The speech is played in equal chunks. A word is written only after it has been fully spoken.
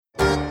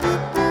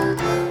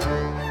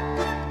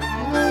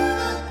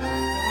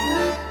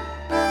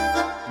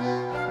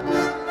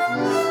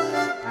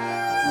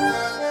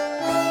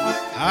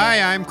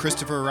I'm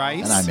Christopher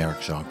Rice. And I'm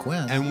Eric Shaw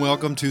Quinn. And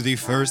welcome to the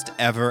first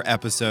ever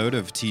episode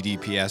of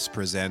TDPS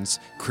Presents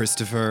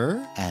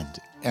Christopher. And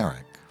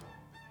Eric.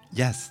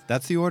 Yes,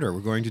 that's the order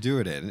we're going to do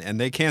it in. And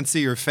they can't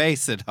see your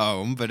face at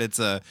home, but it's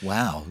a...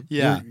 Wow.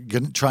 Yeah.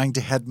 You're trying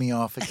to head me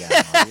off again,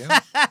 are you?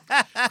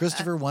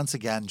 Christopher once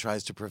again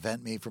tries to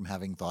prevent me from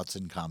having thoughts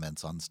and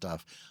comments on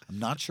stuff. I'm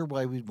not sure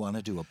why we'd want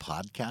to do a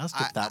podcast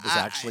if that was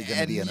actually going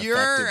to be an effective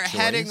you're choice.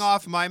 heading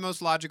off my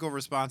most logical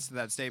response to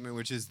that statement,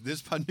 which is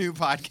this new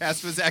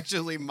podcast was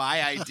actually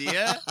my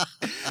idea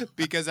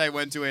because I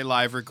went to a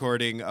live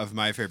recording of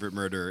My Favorite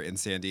Murder in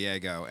San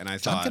Diego, and I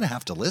thought... I'm going to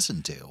have to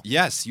listen to.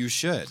 Yes, you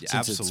should. Since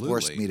Absolutely. It's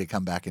forced me to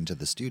come back into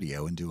the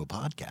studio and do a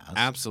podcast.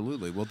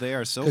 Absolutely. Well, they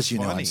are so funny. Because, you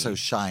know, I'm so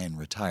shy and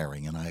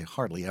retiring, and I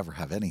hardly ever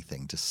have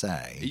anything to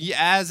say.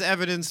 As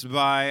evidenced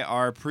by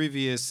our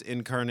previous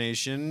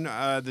incarnation,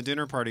 the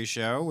Dinner Party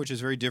Show, which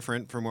is very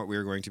different from what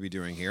we're going to be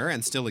doing here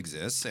and still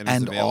exists and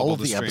is available all of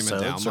to the stream and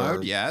episodes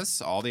download.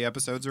 Yes, all the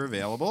episodes are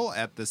available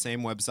at the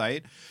same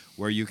website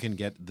where you can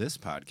get this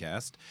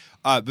podcast.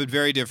 But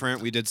very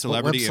different. We did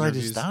celebrity what website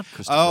interviews. Is that,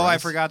 Christopher? Oh, I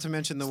forgot to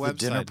mention the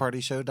website.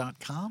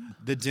 TheDinnerPartyShow.com?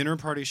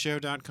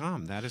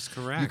 TheDinnerPartyShow.com. That is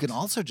correct. You can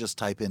also just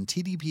type in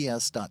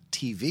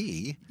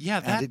tdps.tv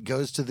and it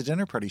goes to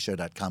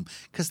TheDinnerPartyShow.com.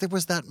 Because there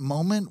was that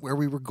moment where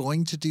we were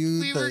going to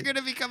do we were going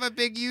to become a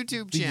big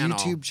YouTube the channel.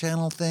 YouTube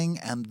channel thing,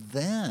 and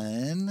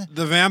then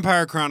The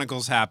Vampire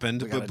Chronicles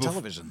happened. we got a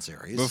television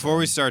series. Before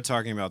we start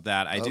talking about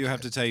that, I do have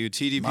to tell you,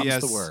 Mum's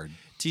the word.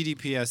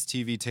 TDPS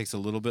TV takes a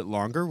little bit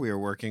longer. We are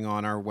working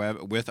on our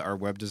with our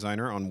web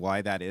designer on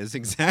why that is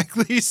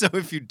exactly. So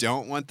if you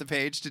don't want the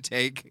page to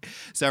take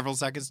several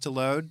seconds to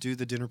load, do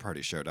the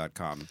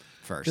dinnerpartyshow.com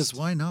first. Because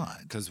why not?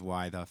 Because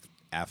why the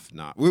F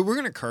not? We're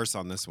going to curse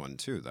on this one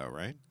too, though,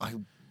 right?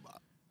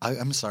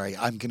 I'm sorry.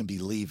 I'm going to be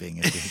leaving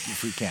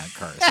if we can't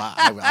curse.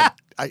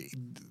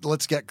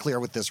 Let's get clear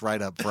with this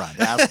right up front.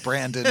 Ask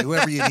Brandon,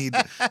 whoever you need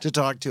to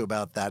talk to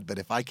about that. But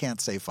if I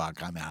can't say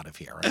fuck, I'm out of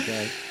here,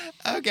 okay?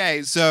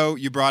 Okay, so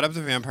you brought up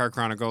the Vampire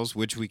Chronicles,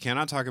 which we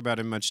cannot talk about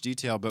in much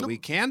detail, but we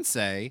can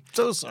say...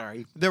 So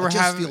sorry. That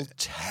I feel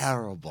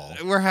terrible.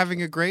 We're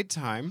having a great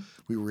time.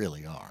 We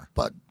really are.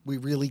 But we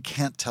really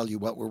can't tell you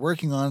what we're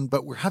working on,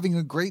 but we're having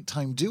a great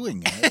time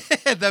doing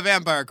it. The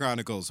Vampire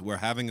Chronicles, we're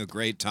having a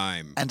great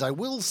time. And I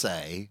will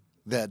say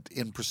that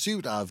in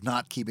pursuit of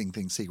not keeping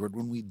things secret,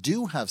 when we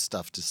do have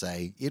stuff to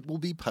say, it will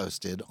be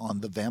posted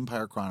on the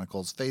Vampire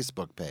Chronicles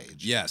Facebook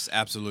page. Yes,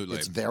 absolutely.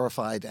 It's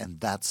verified, and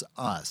that's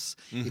us.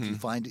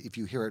 Mm-hmm. If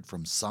you hear it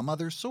from some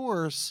other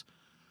source,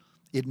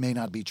 it may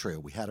not be true.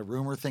 We had a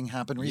rumor thing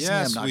happen recently.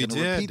 Yes, I'm not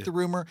going to repeat the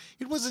rumor.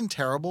 It wasn't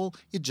terrible.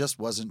 It just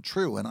wasn't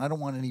true. And I don't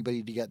want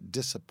anybody to get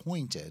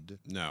disappointed.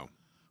 No.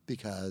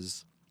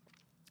 Because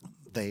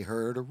they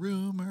heard a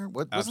rumor.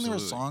 Wasn't there a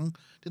song?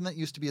 Didn't that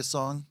used to be a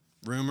song?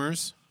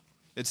 Rumors?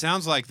 It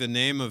sounds like the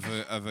name of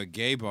a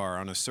gay bar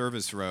on a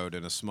service road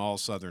in a small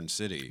southern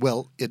city.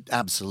 Well, it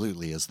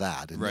absolutely is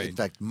that. Right. In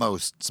fact,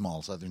 most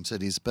small southern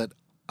cities. But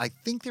I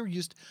think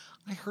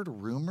I heard a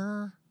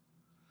rumor.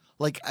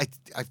 Like,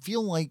 I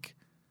feel like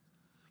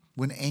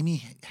when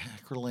Amy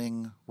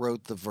Heckerling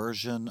wrote the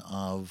version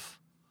of...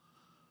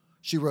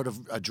 She wrote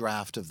a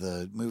draft of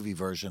the movie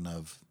version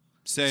of...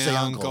 Say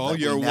Uncle,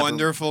 your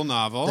wonderful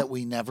novel. That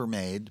we never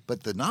made,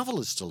 but the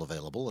novel is still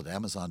available at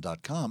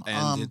Amazon.com.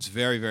 And it's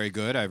very, very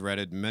good. I've read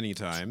it many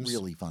times. It's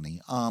really funny.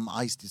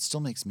 It still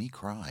makes me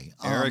cry.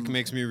 Eric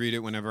makes me read it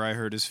whenever I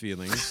hurt his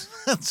feelings.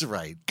 That's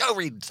right. Go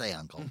read Say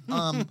Uncle.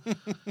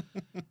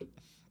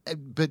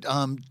 But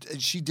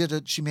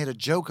she made a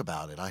joke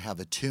about it. I have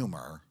a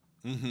tumor.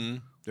 Mm-hmm.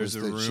 There's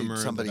a rumor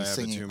somebody that I have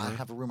singing, a tumor. I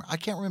have a rumor. I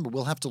can't remember.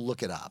 We'll have to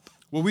look it up.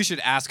 Well, we should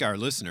ask our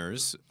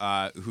listeners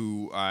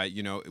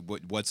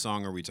what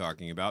song are we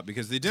talking about?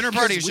 Because the Dinner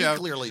Party Show... we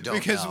clearly don't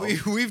because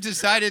know. we've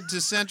decided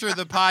to center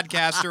the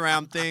podcast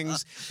around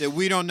things that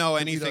we don't know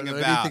anything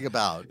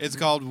about. It's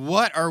called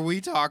What Are We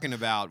Talking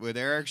About? With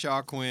Eric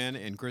Shaw Quinn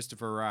and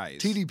Christopher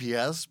Rice.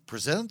 TDPS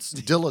presents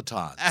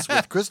Dilettantes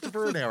with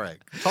Christopher and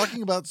Eric,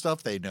 talking about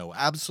stuff they know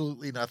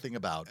absolutely nothing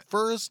about.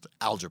 First,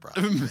 algebra.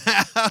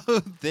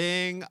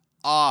 Mouthing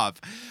off.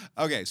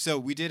 Okay, so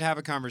we did have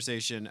a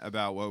conversation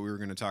about what we were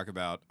going to talk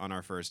about on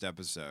our first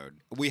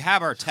episode. We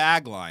have our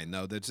tagline,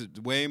 though, that's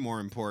way more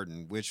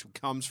important, which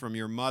comes from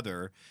your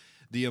mother,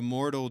 the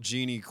immortal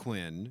Jeannie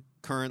Quinn,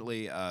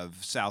 currently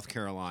of South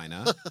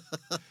Carolina.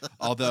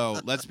 Although,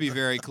 let's be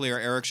very clear,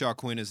 Eric Shaw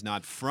Quinn is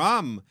not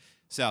from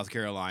South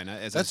Carolina,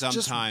 as I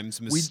sometimes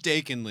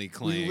mistakenly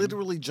claim. We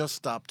literally just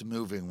stopped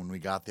moving when we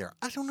got there.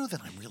 I don't know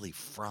that I'm really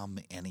from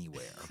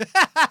anywhere.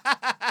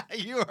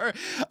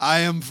 I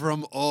am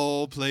from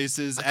all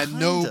places and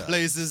no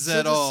places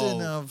at all.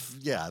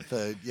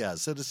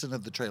 Citizen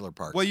of the trailer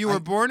park. Well, you were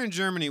born in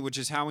Germany, which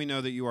is how we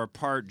know that you are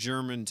part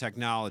German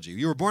technology.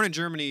 You were born in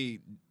Germany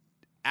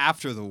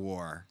after the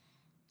war.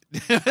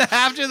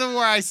 After the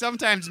war, I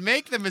sometimes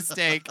make the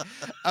mistake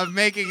of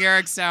making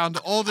Eric sound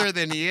older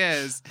than he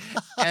is,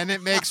 and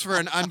it makes for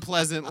an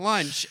unpleasant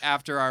lunch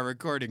after our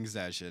recording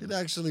session. It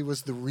actually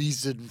was the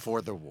reason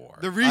for the war.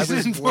 The reason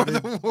I was for born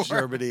the in war.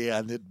 Germany,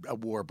 and a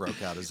war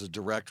broke out as a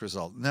direct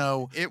result.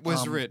 No, It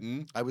was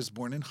written. I was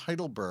born in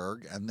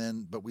Heidelberg,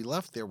 but we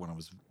left there when I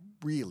was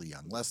really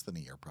young, less than a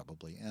year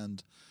probably,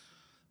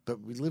 but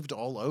we lived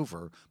all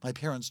over. My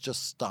parents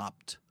just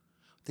stopped.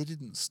 They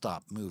didn't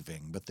stop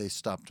moving, but they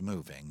stopped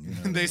moving. You know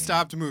what I They mean?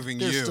 stopped moving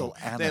They're you. still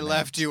They animate.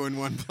 left you in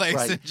one place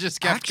Right. and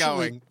just kept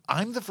Actually, going.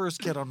 I'm the first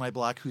kid on my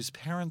block whose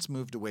parents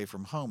moved away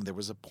from home. There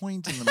was a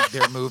point in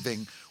their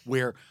moving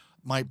where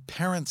my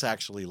parents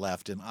actually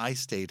left and I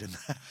stayed in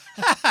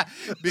the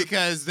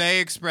Because they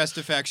expressed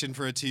affection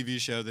for a TV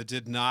show that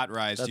did not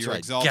rise to That's your right.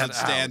 exalted Get out.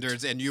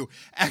 standards, and you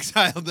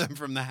exiled them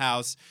from the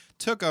house,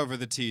 took over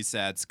the tea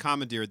sets,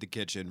 commandeered the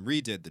kitchen,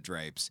 redid the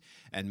drapes,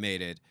 and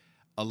made it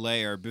a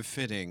layer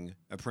befitting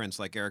a prince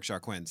like Eric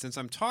Jacquin. Since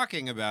I'm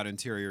talking about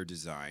interior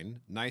design,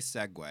 nice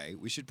segue,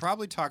 we should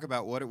probably talk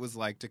about what it was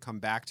like to come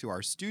back to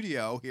our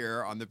studio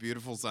here on the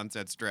beautiful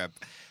Sunset Strip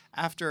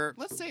after,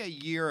 let's say, a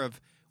year of...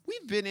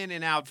 We've been in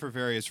and out for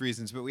various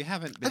reasons, but we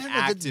haven't I been don't know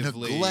if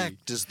actively...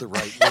 neglect is the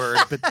right word,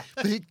 but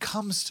it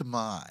comes to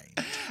mind.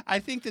 I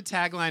think the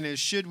tagline is,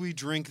 should we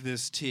drink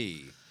this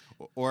tea?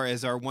 Or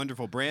as our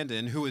wonderful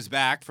Brandon, who is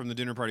back from the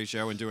dinner party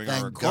show and doing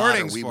our Thank God, or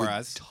recordings we for would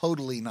us,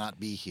 totally not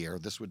be here.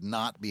 This would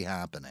not be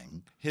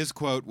happening. his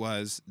quote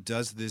was,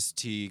 does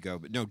tea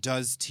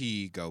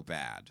go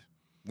bad?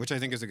 Which I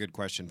think is a good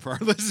question for our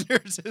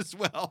listeners as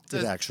well.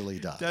 It actually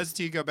does. Does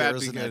tea go bad?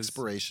 There is an Because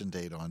expiration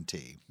date on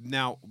tea.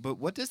 now, but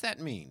what does that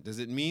mean? Does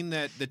it mean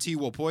that the tea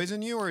will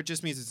poison you, or it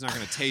just means it's not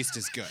going to taste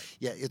as good?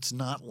 Yeah, it's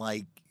not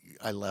like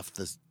I left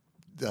this.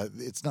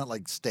 It's not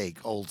like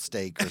old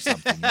steak or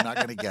something. You're not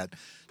going to get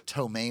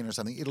ptomaine or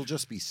something. It'll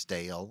just be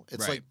stale.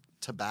 It's Right. like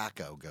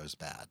tobacco goes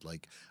bad.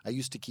 Like I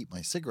used to keep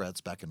my cigarettes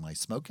back in my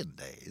smoking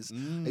days.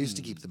 I used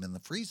to keep them in the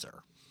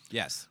freezer.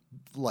 Yes.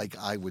 Like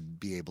I would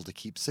be able to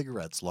keep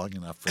cigarettes long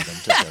enough for them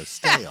to go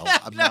stale.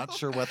 I'm not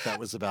sure what that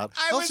was about.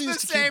 I was also the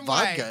used to same keep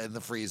vodka way. in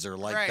the freezer.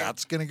 Like Right.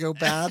 that's going to go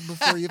bad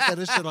before you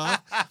finish it off.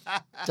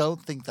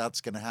 Don't think that's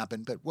going to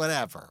happen, but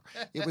whatever.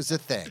 It was a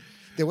thing.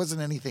 There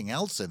wasn't anything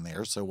else in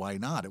there, so why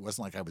not? It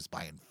wasn't like I was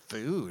buying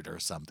food or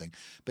something.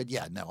 But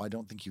yeah, no, I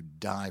don't think you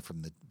die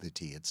from the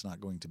tea. It's not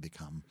going to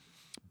become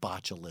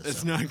botulism.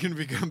 It's not going to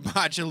become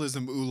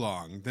botulism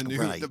oolong, the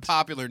Right.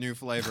 popular new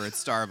flavor at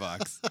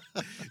Starbucks.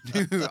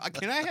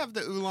 Can I have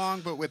the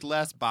oolong but with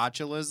less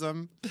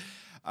botulism?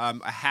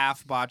 A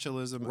half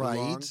botulism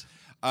oolong.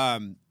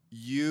 Right.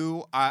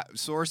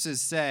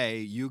 Sources say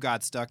you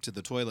got stuck to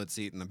the toilet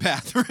seat in the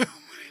bathroom.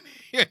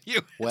 you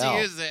had Well,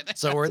 to use it.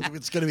 So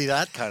it's going to be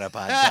that kind of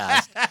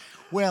podcast.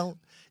 Well,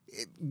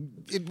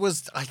 it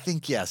was. I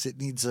think yes.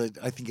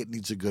 I think it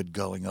needs a good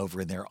going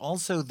over in there.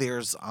 Also,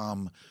 there's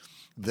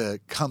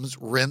comes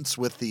rinse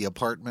with the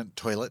apartment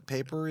toilet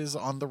paper is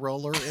on the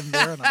roller in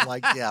there, and I'm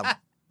like, yeah,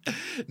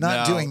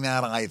 not No. doing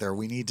that either.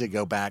 We need to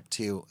go back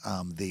to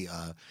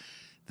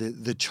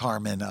the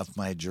Charmin of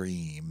my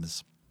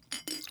dreams.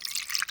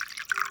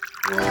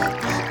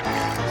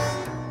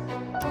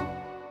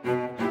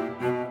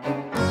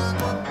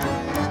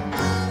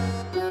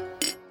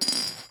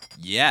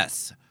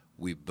 Yes,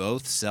 we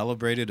both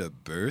celebrated a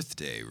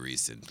birthday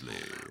recently.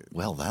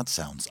 Well, that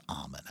sounds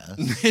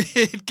ominous.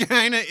 It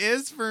kind of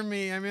is for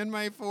me. I'm in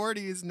my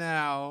 40s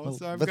now, Well,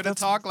 so I'm but going to that's-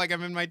 talk like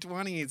I'm in my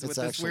 20s with it's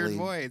this weird actually-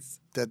 voice.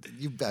 That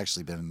you've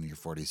actually been in your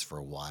 40s for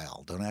a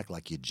while. Don't act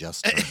like you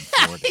just turned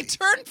I 40.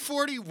 turned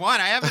 41.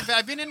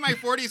 I've been in my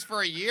 40s for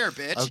a year,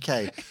 bitch.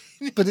 Okay,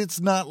 but it's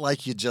not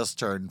like you just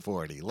turned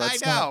 40.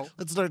 Let's know.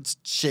 Let's start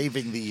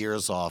shaving the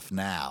years off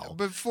now.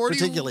 But 40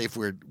 particularly if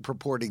we're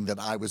purporting that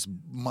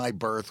my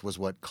birth was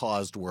what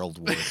caused World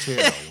War II.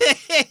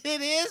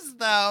 It is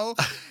though,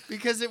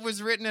 because it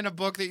was written in a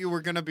book that you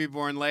were going to be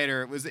born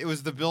later. It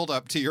was the build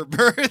up to your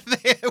birth.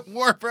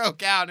 War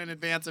broke out in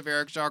advance of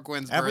Eric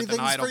Jacquin's birth in Everything's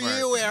for Heidelberg.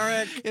 you,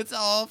 Eric. It's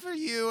all for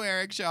you,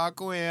 Eric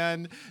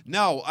Jacquin.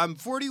 No,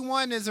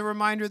 41 is a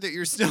reminder that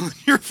you're still in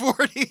your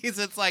 40s.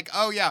 It's like,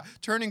 oh yeah,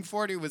 turning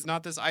 40 was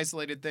not this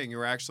isolated thing. You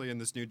were actually in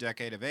this new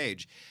decade of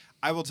age.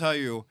 I will tell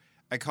you,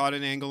 I caught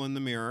an angle in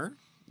the mirror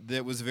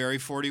that was very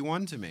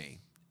 41 to me.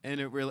 And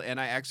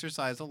I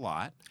exercise a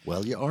lot.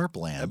 Well, you are,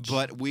 Blanche.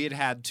 But we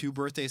had 2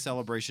 birthday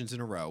celebrations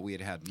in a row. We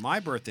had my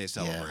birthday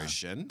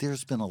celebration.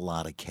 There's been a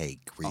lot of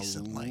cake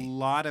recently. A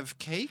lot of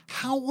cake.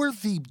 How were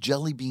the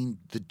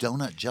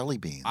donut jelly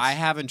beans? I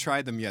haven't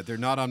tried them yet. They're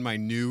not on my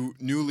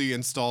newly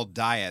installed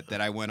diet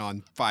that I went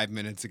on 5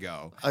 minutes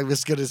ago. I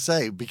was going to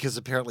say, because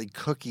apparently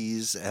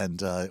cookies and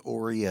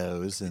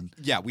Oreos and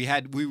Yeah,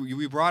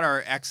 we brought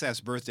our excess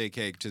birthday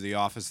cake to the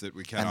office that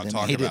we cannot then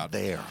talk ate about. it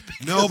there.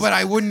 No, but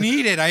I wouldn't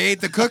eat it. I ate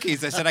the cookies.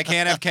 I said I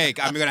can't have cake.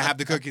 I'm going to have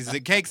the cookies.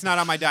 The cake's not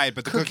on my diet,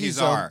 but the cookies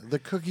are. The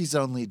cookies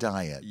only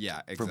diet.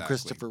 Yeah, From exactly.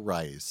 Christopher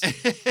Rice.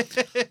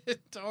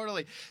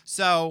 Totally.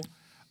 So,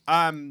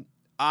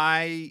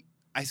 I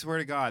I swear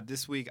to God,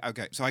 this week,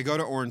 okay, so I go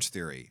to Orange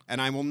Theory, and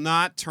I will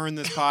not turn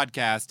this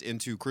podcast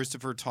into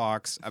Christopher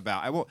Talks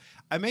about,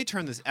 I may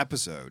turn this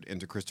episode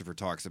into Christopher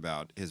Talks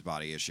about his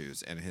body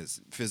issues and his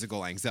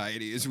physical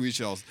anxiety, as we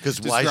shall Because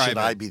why describe should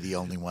it. I be the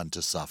only one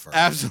to suffer?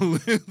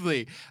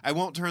 Absolutely. I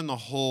won't turn the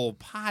whole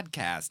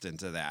podcast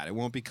into that. It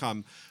won't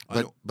become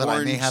an But I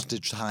may orange- have to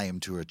tie him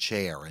to a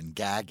chair and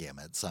gag him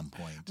at some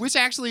point. Which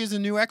actually is a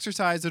new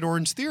exercise at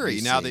Orange Theory,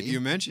 You now that see? you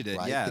mentioned it,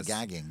 Right, yes. the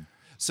gagging.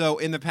 So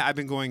in the past, I've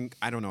been going,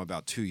 I don't know,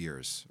 about 2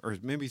 years or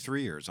maybe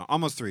 3 years,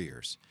 almost 3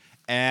 years.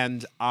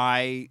 And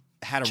I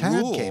had a Chad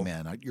rule. came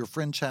in. Your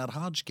friend Chad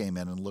Hodge came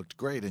in and looked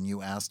great. And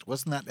you asked,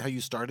 wasn't that how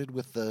you started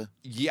with the...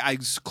 Yeah, I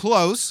was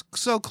close,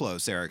 so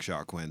close, Eric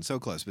Shaw Quinn, so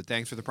close. But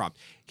thanks for the prompt.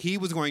 He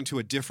was going to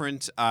a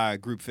different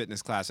group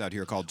fitness class out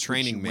here called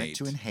Training which you Mate, went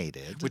to and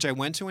hated. which I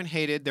went to and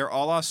hated. They're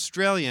all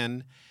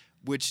Australian,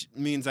 which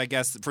means, I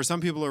guess, for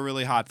some people are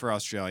really hot for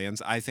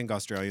Australians. I think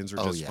Australians are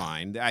Oh, just yeah.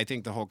 fine. I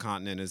think the whole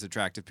continent is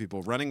attractive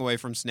people running away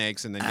from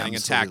snakes and then getting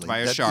Absolutely. attacked by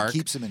a That shark.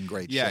 keeps him in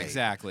great Yeah, shape.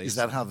 exactly. Is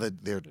that how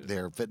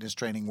their fitness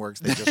training works?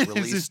 They just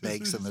release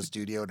snakes in the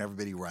studio and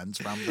everybody runs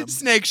from them?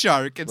 Snake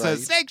shark. It says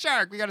Right. snake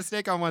shark. We got a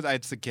snake on one. I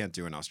just can't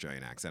do an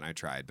Australian accent. I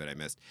tried, but I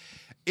missed.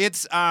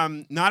 It's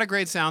not a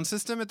great sound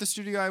system at the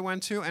studio I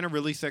went to, and a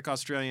really thick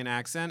Australian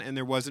accent. And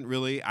there wasn't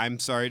really, I'm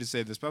sorry to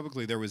say this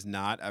publicly, there was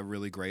not a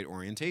really great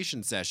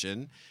orientation session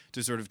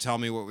to sort of tell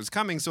me what was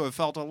coming. So it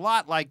felt a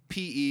lot like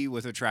PE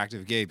with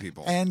attractive gay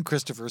people. And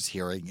Christopher's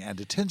hearing and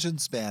attention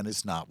span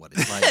is not what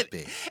it might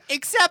be.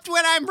 Except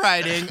when I'm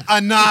writing a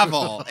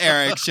novel,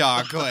 Eric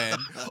Shaw Quinn,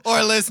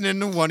 or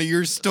listening to one of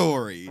your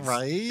stories.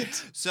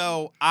 Right?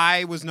 So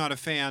I was not a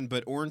fan,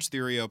 but Orange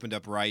Theory opened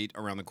up right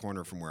around the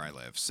corner from where I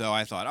live. So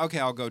I thought, okay,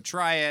 I'll go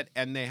try it.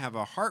 And they have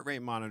a heart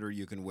rate monitor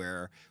you can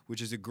wear,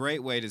 which is a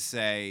great way to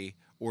say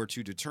or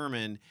to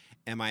determine,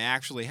 am I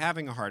actually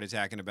having a heart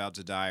attack and about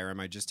to die, or am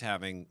I just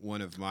having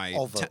one of my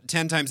Although-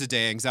 10 times a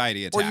day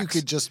anxiety attacks? Or you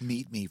could just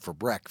meet me for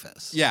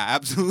breakfast. Yeah,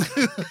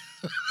 absolutely.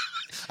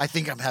 I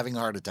think I'm having a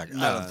heart attack. I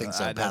No, don't think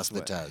so. that's Pass the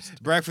what-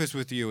 toast. Breakfast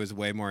with you is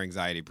way more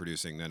anxiety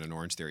producing than an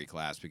Orange Theory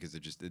class because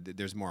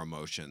there's more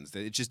emotions.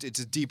 It's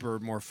a deeper,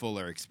 more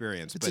fuller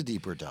experience. It's a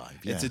deeper dive.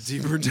 It's a yes.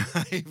 deeper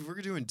dive.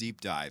 We're doing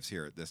deep dives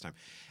here at this time.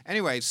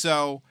 Anyway,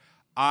 so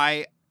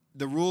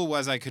the rule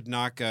was I could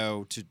not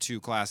go to 2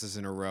 classes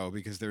in a row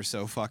because they're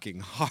so fucking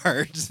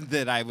hard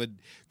that I would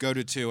go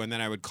to 2 and then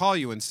I would call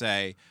you and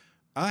say,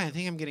 oh, I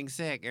think I'm getting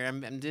sick, or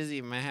I'm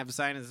dizzy, I have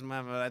sinus,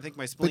 I think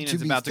my spleen to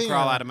is be about to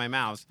crawl fair- out of my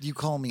mouth. You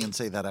call me and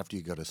say that after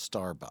you go to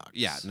Starbucks.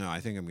 Yeah, no, I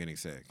think I'm getting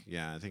sick.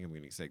 Yeah, I think I'm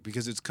getting sick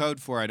because it's code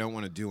for I don't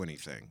want to do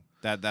anything.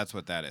 That's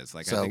what that is.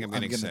 Like, So I think I'm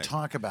getting going sick. to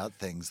talk about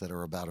things that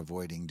are about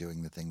avoiding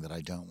doing the thing that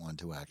I don't want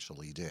to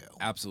actually do.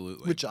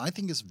 Absolutely. Which I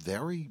think is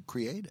very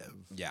creative.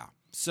 Yeah.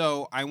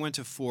 So I went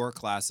to 4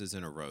 classes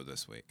in a row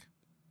this week.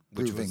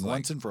 Which Proving was like,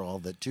 once and for all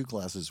that 2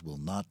 classes will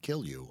not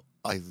kill you.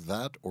 Either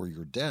that or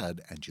you're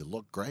dead and you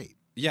look great.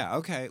 yeah,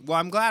 okay. Well,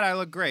 I'm glad I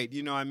look great.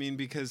 You know, I mean,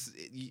 because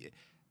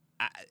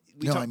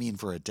I mean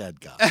for a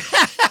dead guy.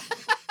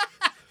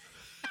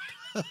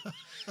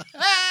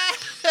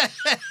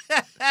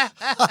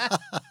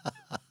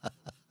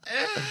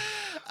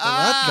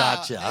 that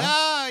gotcha.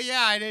 Oh,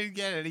 yeah, I didn't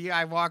get it. Yeah,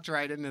 I walked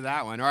right into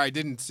that one. Or I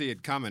didn't see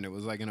it coming. It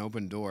was like an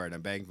open door, and I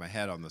banged my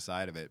head on the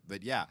side of it.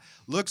 But yeah,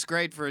 looks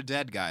great for a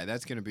dead guy.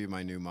 That's going to be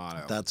my new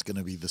motto. That's going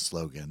to be the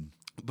slogan.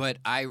 But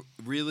I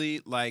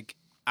really,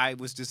 I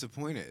was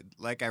disappointed.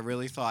 Like, I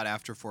really thought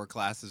after 4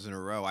 classes in a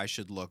row, I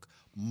should look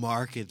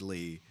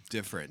markedly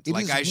different. It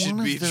Like, is I should one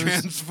of be those-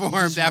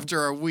 transformed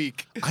after a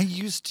week.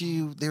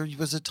 There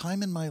was a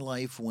time in my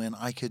life when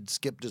I could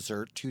skip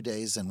dessert 2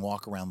 days and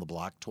walk around the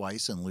block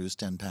twice and lose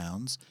 10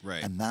 pounds.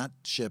 Right. And that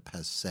ship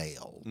has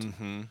sailed.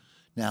 Mm-hmm.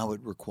 Now it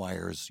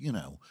requires,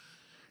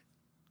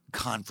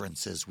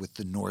 conferences with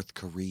the North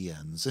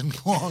Koreans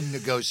and long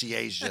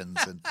negotiations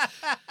and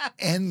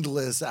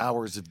endless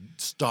hours of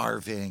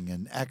starving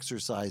and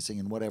exercising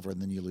and whatever.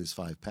 And then you lose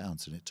 5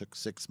 pounds. And it took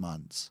 6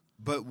 months.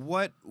 But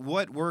what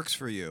works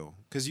for you?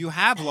 Because you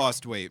have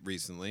lost weight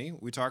recently.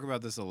 We talk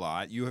about this a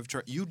lot. You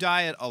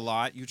diet a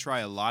lot. You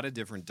try a lot of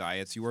different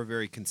diets. You are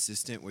very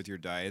consistent with your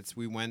diets.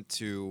 We went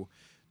to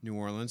New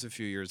Orleans a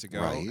few years ago,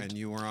 Right. and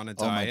you were on a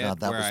Oh my diet. God,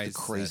 that where was I the said-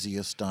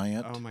 craziest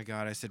diet. Oh my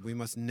God! I said we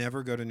must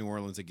never go to New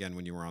Orleans again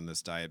when you were on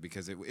this diet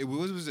because it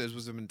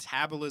was a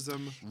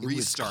metabolism It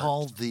restart. was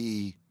called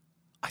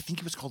I think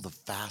it was called the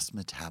fast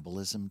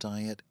metabolism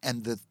diet,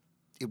 and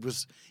it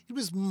was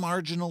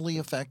marginally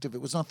effective. It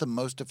was not the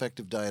most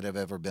effective diet I've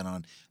ever been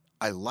on.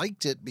 I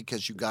liked it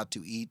because you got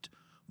to eat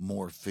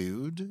more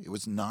food. It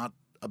was not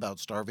about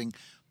starving,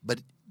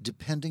 but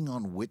depending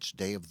on which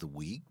day of the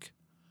week,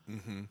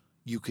 Mm-hmm.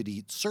 you could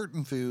eat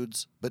certain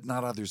foods, but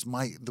not others.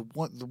 The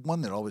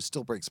one that always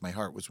still breaks my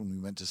heart was when we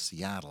went to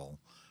Seattle,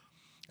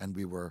 and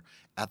we were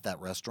at that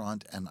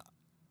restaurant, and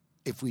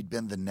if we'd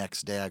been the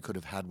next day, I could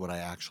have had what I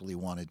actually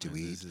wanted to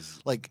eat.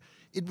 Like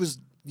it was,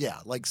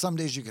 like some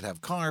days you could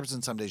have carbs,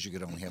 and some days you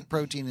could only have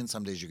protein, and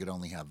some days you could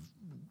only have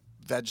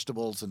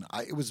vegetables, and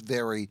it was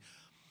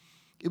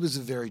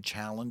a very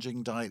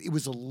challenging diet. It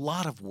was a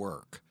lot of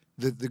work.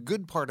 the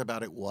good part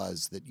about it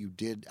was that you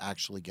did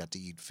actually get to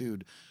eat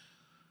food.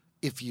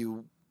 If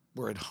you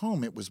were at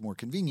home, it was more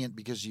convenient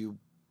because you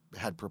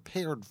had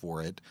prepared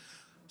for it.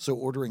 So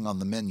ordering on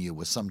the menu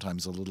was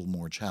sometimes a little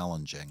more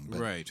challenging. But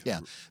Right. yeah,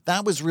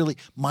 that was really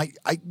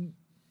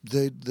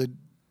the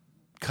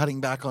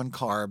cutting back on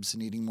carbs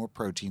and eating more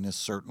protein is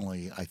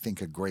certainly, I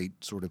think, a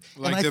great sort of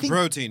Like and I the think,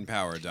 protein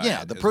power diet.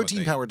 yeah, the is what protein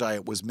they- power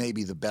diet was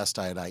maybe the best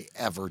diet I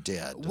ever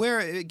did.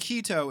 Where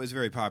keto is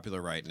very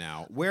popular right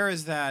now. Where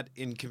is that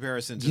in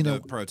comparison to the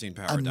protein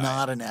power I'm diet?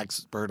 not an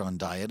expert on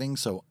dieting,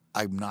 so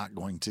I'm not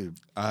going to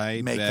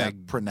I make that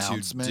beg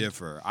pronouncement. to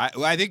differ.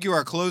 I think you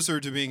are closer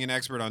to being an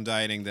expert on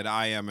dieting than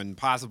I am, and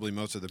possibly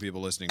most of the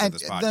people listening to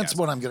this podcast. That's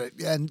what I'm gonna.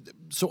 And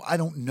so I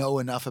don't know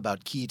enough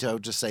about keto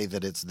to say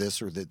that it's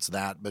this or that's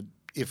that. But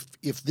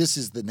if this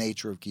is the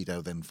nature of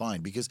keto, then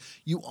fine, because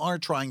you are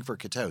trying for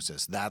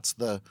ketosis. That's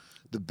the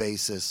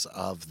basis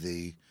of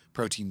the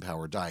protein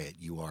power diet.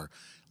 You are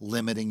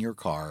limiting your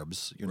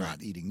carbs. You're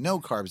not eating no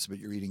carbs, but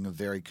you're eating a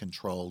very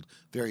controlled,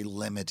 very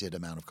limited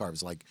amount of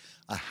carbs. Like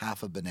a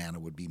half a banana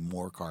would be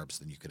more carbs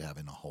than you could have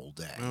in a whole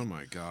day. Oh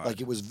my god! Like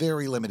it was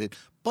very limited,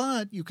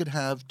 but you could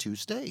have 2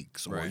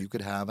 steaks, or Right. you could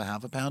have a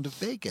half a pound of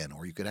bacon,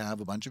 or you could have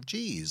a bunch of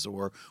cheese,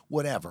 or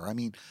whatever. I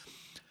mean,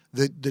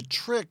 the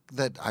trick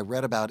that I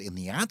read about in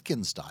the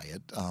Atkins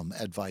diet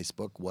advice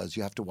book was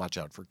you have to watch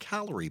out for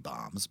calorie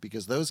bombs,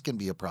 because those can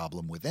be a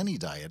problem with any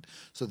diet.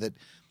 So that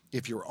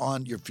if you're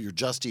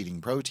just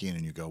eating protein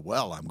and you go,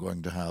 well, I'm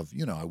going to have,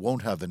 I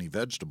won't have any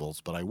vegetables,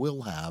 but I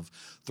will have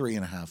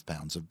 3.5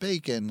 pounds of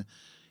bacon,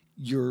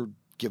 you're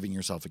giving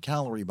yourself a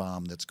calorie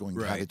bomb that's going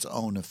to have Right. its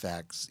own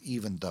effects,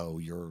 even though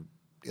you're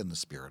in the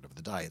spirit of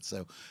the diet.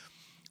 So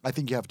I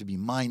think you have to be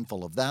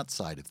mindful of that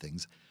side of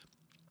things,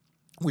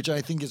 which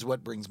I think is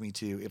what brings me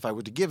to, if I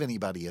were to give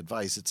anybody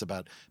advice, it's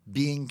about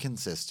being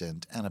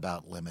consistent and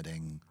about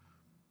limiting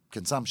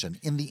consumption.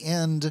 In the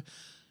end,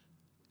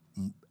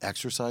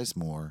 exercise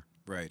more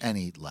Right. and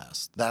eat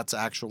less. That's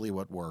actually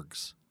what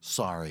works.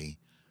 Sorry.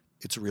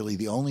 It's really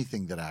the only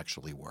thing that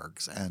actually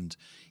works. And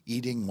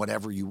eating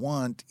whatever you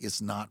want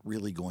is not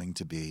really going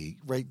to be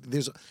right.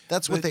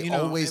 That's what But, they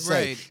always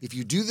say. right. If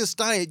you do this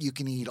diet, you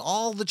can eat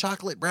all the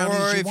chocolate brownies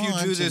Or you if want.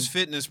 you do this and-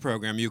 fitness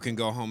program, you can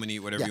go home and eat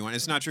whatever Yeah. you want.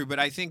 It's not true, but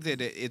I think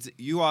that it's.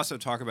 You also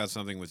talk about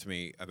something with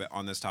me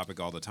on this topic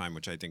all the time,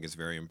 which I think is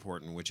very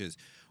important, which is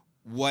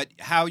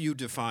how you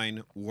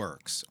define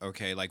works.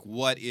 Okay, like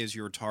what is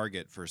your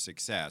target for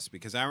success?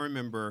 Because I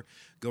remember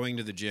going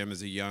to the gym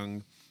as a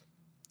young,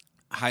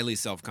 highly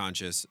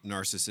self-conscious,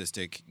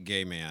 narcissistic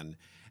gay man,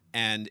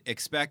 and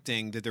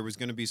expecting that there was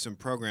going to be some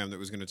program that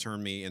was going to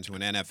turn me into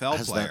an NFL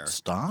Has player. that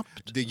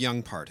stopped? The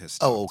young part has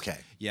stopped. Oh, okay.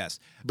 Yes,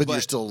 But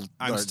you're still-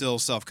 I'm still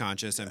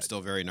self-conscious. I'm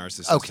still very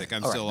narcissistic. Okay,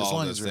 I'm all right, still as all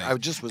long those as things. I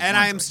just was and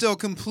I am wondering. still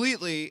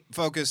completely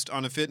focused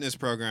on a fitness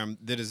program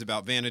that is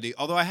about vanity.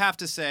 Although I have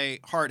to say,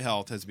 heart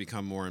health has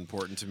become more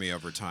important to me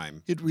over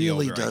time. It the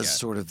really older I does get.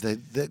 sort of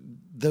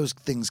those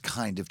things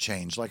kind of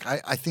change. Like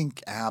I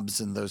think abs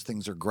and those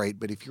things are great,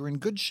 but if you're in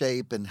good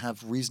shape and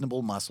have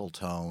reasonable muscle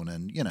tone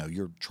and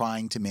you're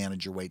trying to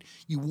manage your weight,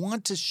 you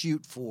want to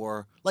shoot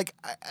for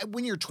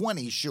when you're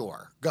 20,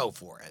 sure, go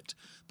for it.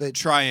 But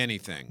Try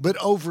anything. but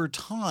over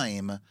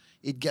time,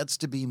 it gets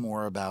to be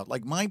more about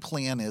my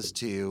plan is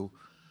to.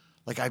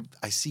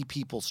 I see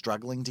people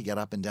struggling to get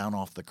up and down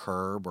off the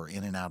curb or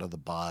in and out of the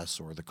bus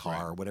or the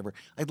car or whatever.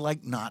 I'd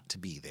like not to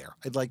be there.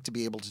 I'd like to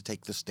be able to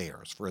take the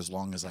stairs for as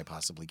long as I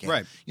possibly can.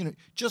 Right.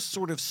 Just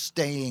sort of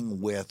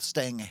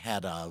staying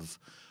ahead of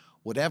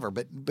whatever,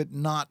 but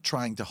not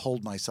trying to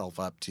hold myself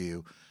up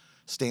to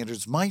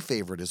standards. My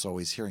favorite is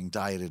always hearing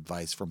diet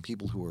advice from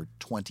people who are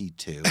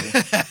 22.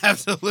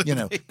 Absolutely.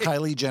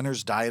 Kylie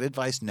Jenner's diet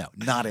advice? No,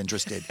 not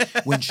interested.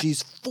 When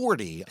she's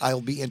 40,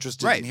 I'll be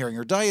interested in hearing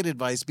her diet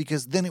advice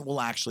because then it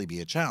will actually be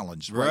a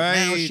challenge. Right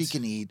now,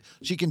 Right.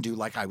 she can do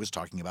like I was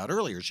talking about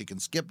earlier. She can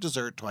skip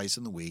dessert twice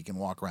in the week and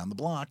walk around the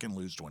block and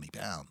lose 20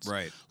 pounds.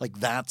 Right.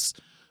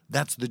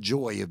 That's the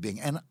joy of being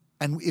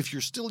and if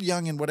you're still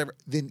young and whatever,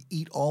 then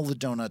eat all the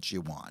donuts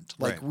you want.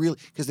 Right. Really,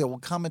 because there will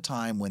come a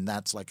time when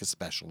that's like a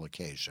special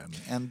occasion.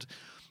 And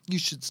you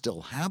should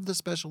still have the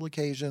special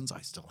occasions.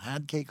 I still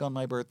had cake on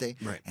my birthday.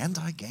 Right. And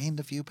I gained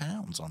a few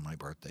pounds on my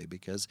birthday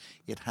because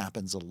it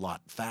happens a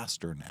lot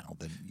faster now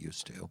than it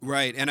used to.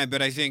 Right,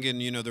 but I think, and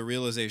the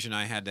realization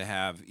I had to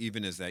have,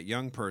 even as that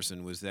young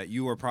person, was that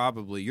your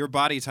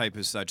body type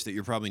is such that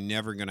you're probably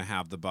never going to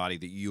have the body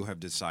that you have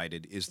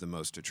decided is the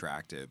most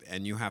attractive,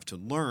 and you have to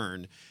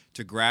learn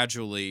to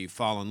gradually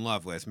fall in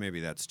love with. Maybe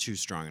that's too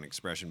strong an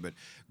expression, but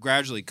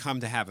gradually come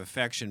to have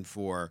affection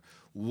for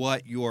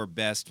what your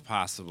best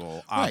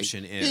possible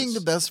option is. Being the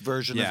best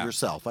version Yeah. of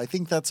yourself. I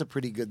think that's a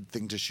pretty good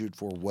thing to shoot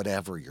for,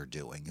 whatever you're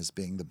doing, is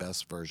being the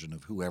best version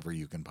of whoever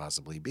you can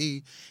possibly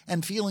be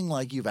and feeling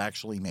like you've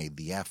actually made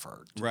the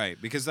effort.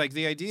 Right, because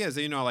the idea is,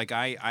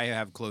 I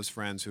have close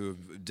friends who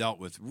have dealt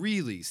with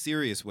really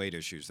serious weight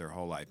issues their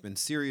whole life, been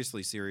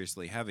seriously,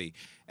 seriously heavy,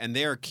 and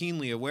they are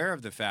keenly aware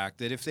of the fact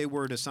that if they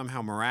were to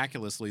somehow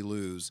miraculously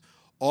lose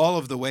all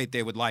of the weight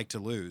they would like to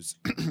lose,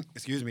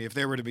 excuse me, if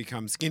they were to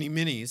become skinny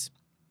minis,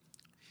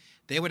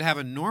 they would have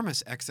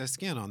enormous excess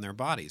skin on their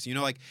bodies. You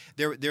know, like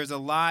there is a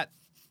lot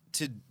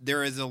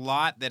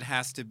that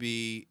has to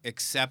be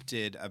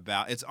accepted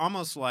about. It's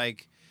almost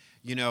like,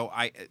 you know,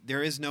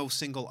 there is no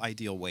single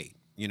ideal weight.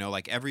 You know,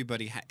 like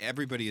everybody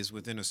is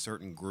within a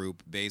certain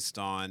group based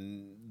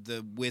on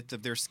the width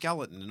of their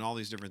skeleton and all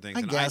these different things.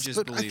 I and guess, I just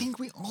but believe I think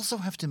we also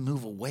have to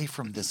move away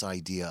from this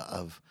idea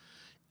of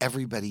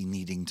everybody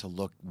needing to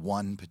look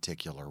one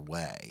particular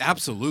way.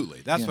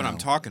 absolutely that's You what I'm know.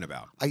 talking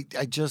about. I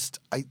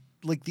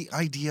like the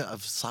idea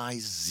of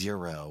size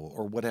 0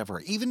 or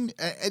whatever. Even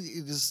it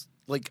is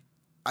like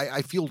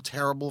I feel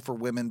terrible for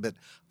women, but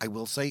I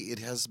will say it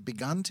has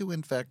begun to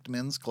infect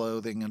men's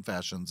clothing and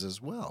fashions as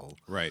well.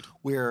 Right.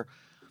 Where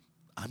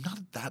I'm not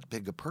that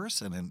big a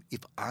person, and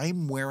if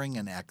I'm wearing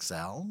an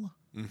XL,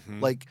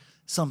 like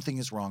something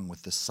is wrong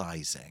with the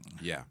sizing.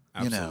 Yeah,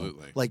 You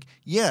absolutely. know, like,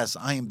 yes,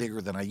 I am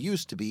bigger than I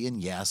used to be,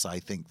 and yes, I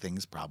think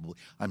things probably,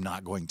 I'm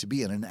not going to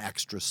be in an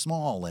extra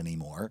small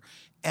anymore,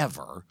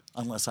 ever,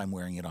 unless I'm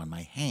wearing it on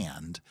my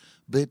hand.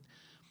 But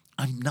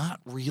I'm not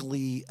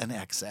really an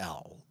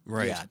XL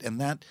Right. yet.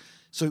 And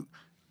so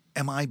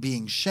am I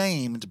being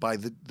shamed by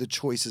the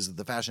choices of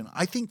the fashion?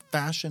 I think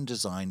fashion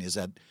design is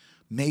at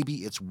maybe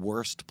its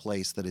worst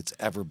place that it's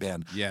ever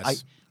been.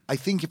 Yes. I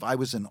think if I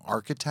was an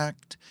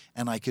architect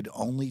and I could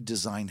only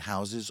design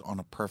houses on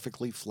a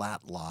perfectly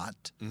flat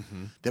lot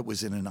that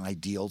was in an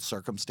ideal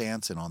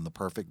circumstance and on the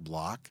perfect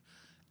block,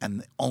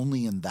 and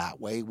only in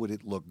that way would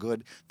it look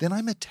good, then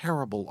I'm a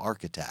terrible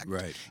architect.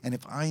 Right. And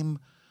if I'm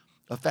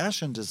a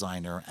fashion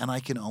designer and I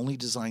can only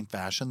design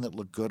fashion that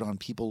look good on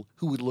people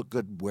who would look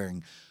good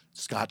wearing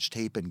Scotch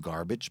tape and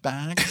garbage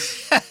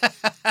bags,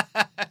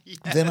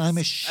 then I'm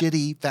a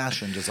shitty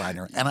fashion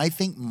designer. And I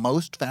think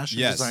most fashion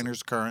Yes.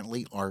 designers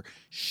currently are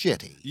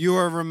shitty. You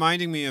are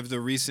reminding me of the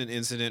recent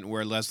incident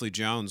where Leslie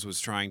Jones was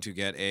trying to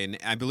get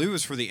I believe it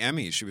was for the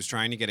Emmys. She was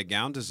trying to get a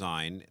gown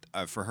design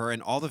for her,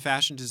 and all the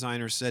fashion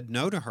designers said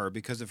no to her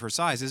because of her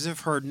size, as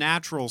if her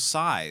natural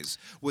size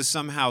was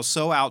somehow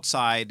so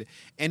outside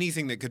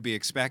anything that could be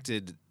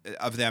expected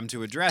of them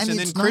to address. And And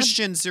then it's not-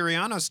 Christian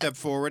Siriano stepped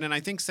forward and I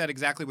think said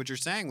exactly what you're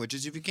saying, which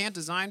is if you can't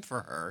design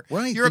for her,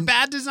 Right. you're a then-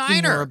 bad then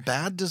designer. You're a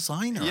bad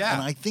designer. Yeah.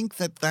 And I think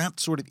that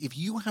sort of, if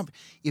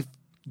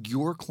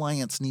your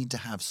clients need to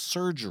have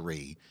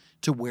surgery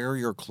to wear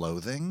your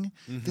clothing,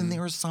 then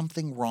there is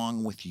something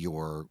wrong with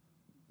your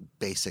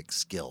basic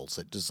skills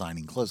at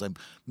designing clothes.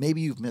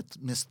 Maybe you've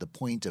missed the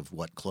point of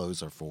what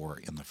clothes are for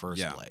in the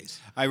first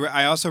place.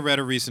 I also read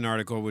a recent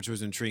article which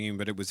was intriguing,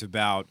 but it was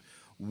about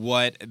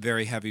what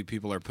very heavy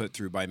people are put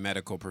through by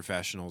medical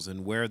professionals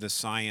and where the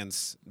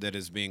science that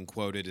is being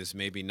quoted is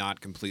maybe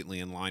not completely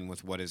in line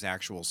with what is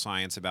actual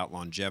science about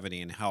longevity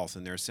and health.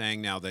 And they're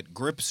saying now that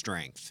grip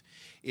strength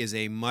is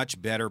a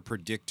much better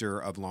predictor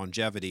of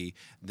longevity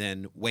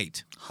than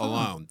weight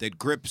alone. That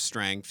grip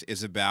strength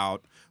is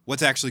about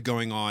what's actually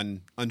going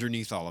on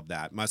underneath all of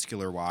that,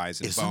 muscular-wise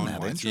and Isn't that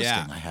bone-wise. interesting?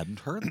 Yeah, I hadn't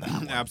heard that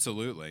one.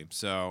 absolutely.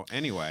 So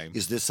anyway.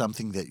 Is this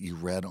something that you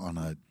read on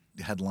a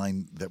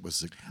headline that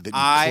you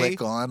I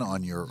click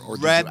on your, or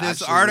did read you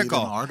this actually read article.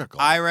 an article?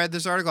 I read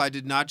this article. I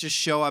did not just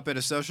show up at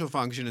a social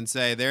function and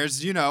say,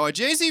 there's, a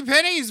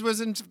JCPenney's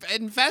was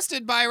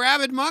infested by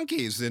rabid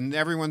monkeys. And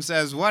everyone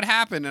says, what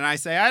happened? And I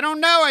say, I don't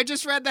know. I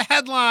just read the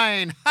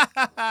headline.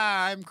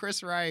 I'm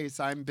Chris Rice.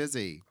 I'm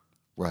busy.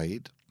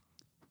 Right.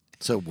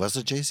 So was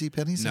it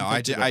JCPenney's? No, I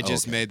infected?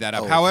 just Okay. made that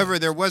up. Oh, okay. However,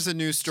 there was a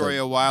news story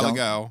So a while don't-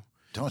 ago.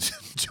 Don't.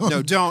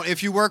 No, don't.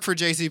 If you work for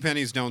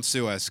JCPenney's, don't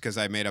sue us because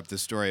I made up the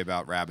story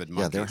about rabid Yeah,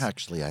 monkeys. they're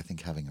actually, I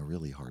think, having a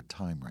really hard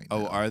time right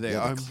Oh, now. are they? Yeah,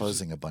 they're I'm-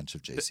 closing a bunch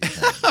of I'm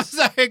JCPenney's.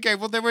 sorry. Okay,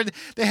 well,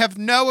 they have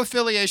no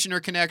affiliation or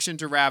connection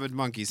to rabid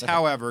monkeys.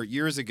 However,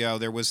 years ago,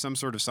 there was some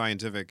sort of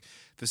scientific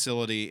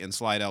facility in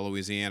Slidell,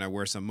 Louisiana,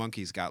 where some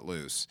monkeys got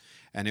loose.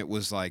 And it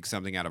was like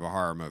something out of a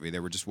horror movie.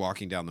 They were just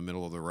walking down the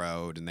middle of the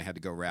road, and they had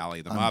to go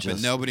rally them up,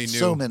 and nobody knew.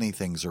 So many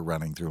things are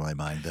running through my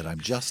mind that I'm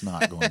just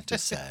not going to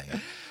say.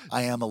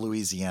 I am a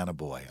Louisiana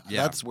boy.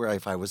 Yeah. That's where,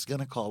 if I was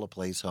going to call a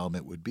place home,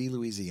 it would be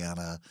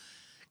Louisiana,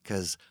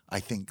 because I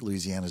think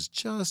Louisiana's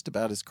just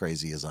about as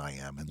crazy as I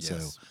am. And Yes.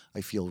 so I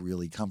feel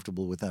really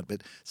comfortable with that.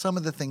 But some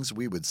of the things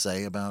we would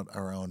say about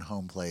our own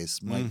home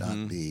place might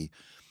not be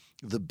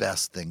the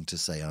best thing to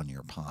say on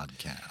your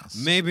podcast.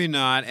 Maybe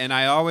not. And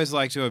I always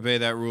like to obey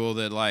that rule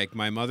that, like,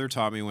 my mother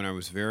taught me when I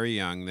was very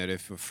young that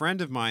if a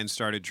friend of mine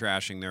started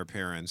trashing their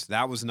parents,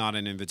 that was not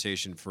an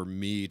invitation for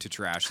me to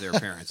trash their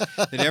parents.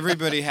 That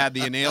everybody had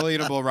the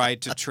inalienable right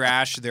to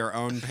trash their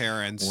own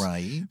parents.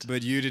 Right.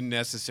 But you didn't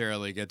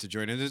necessarily get to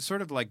join. And it's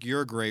sort of like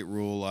your great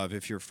rule of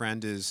if your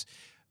friend is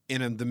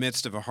in the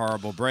midst of a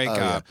horrible Oh,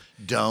 breakup,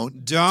 yeah.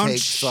 Don't don't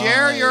take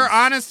share your sides.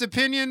 honest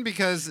opinion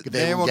because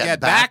they will get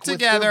back with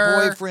together.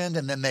 their boyfriend,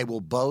 and then they will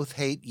both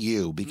hate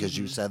you because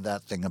you said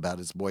that thing about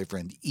his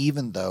boyfriend,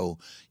 even though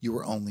you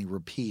were only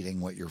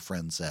repeating what your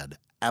friend said.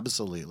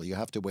 Absolutely. You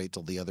have to wait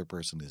till the other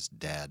person is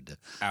dead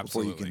before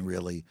Absolutely. you can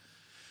really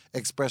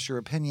express your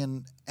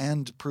opinion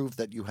and prove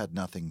that you had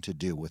nothing to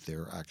do with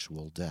their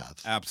actual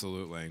death.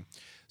 Absolutely.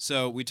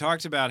 So we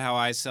talked about how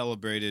I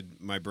celebrated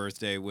my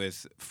birthday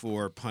with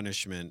 4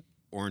 punishment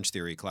Orange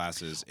Theory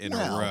classes in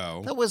Well, a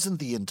row. that wasn't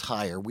the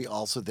entire.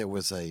 There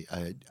was a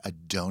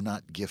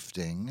donut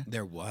gifting.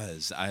 There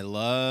was. I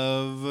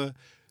love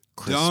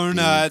Krispy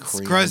donuts.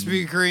 Kreme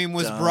Krispy Kreme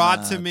was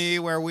brought to donuts. me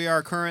where we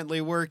are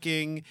currently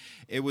working.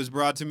 It was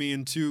brought to me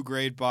in 2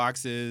 great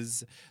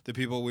boxes. The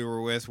people we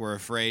were with were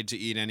afraid to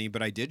eat any,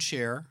 but I did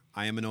share.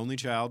 I am an only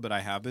child, but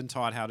I have been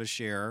taught how to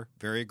share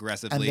very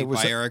aggressively there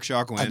was by Eric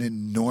Shaw Quinn. An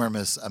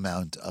enormous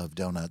amount of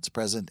donuts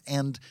present,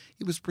 and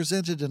it was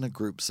presented in a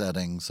group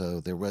setting,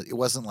 so it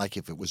wasn't like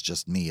if it was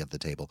just me at the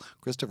table.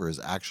 Christopher has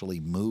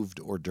actually moved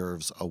hors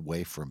d'oeuvres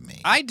away from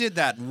me. I did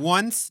that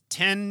once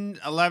 10,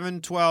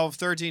 11, 12,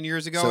 13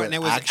 years ago, So and it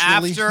it was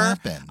actually after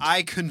happened.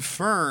 I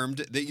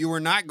confirmed that you were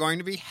not going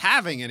to be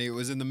having any. It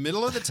was in the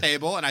middle of the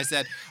table, and I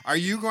said, "Are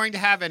you going to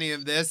have any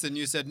of this?" And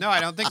you said, "No,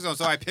 I don't think so."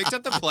 So I picked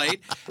up the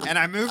plate, and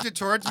I moved it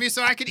towards me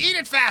so I could eat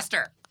it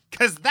faster,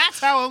 because that's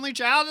how only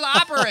child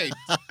operates.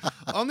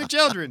 Only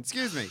children,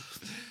 excuse me.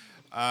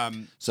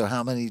 So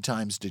how many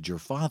times did your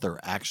father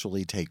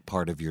actually take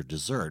part of your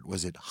dessert?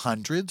 Was it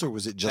hundreds, or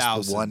was it just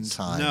the one Thousands.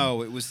 time?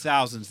 No, it was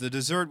thousands. The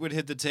dessert would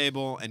hit the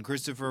table, and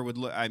Christopher would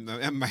look. I'm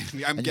And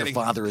getting. your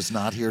father is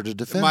not here to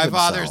defend My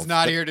himself. father's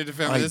not but here to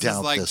defend I me. This is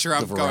doubt like the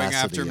Trump going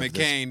after veracity of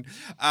this.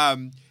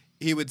 McCain.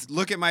 He would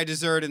look at my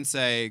dessert and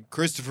say,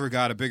 "Christopher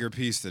got a bigger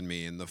piece than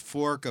me," and the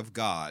fork of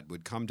God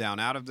would come down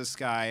out of the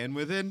sky, and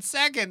within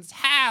seconds,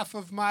 half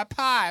of my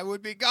pie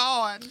would be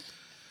gone.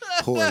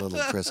 Poor little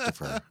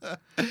Christopher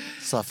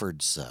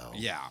suffered so.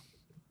 Yeah.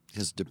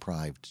 His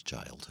deprived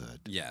childhood.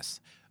 Yes.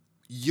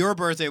 Your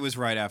birthday was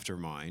right after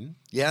mine.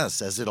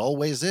 Yes, as it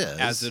always is.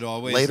 As it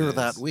always later is.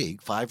 that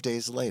week, 5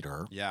 days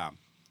later, Yeah.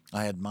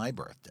 I had my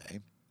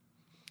birthday.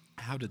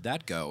 How did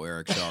that go,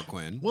 Eric Shaw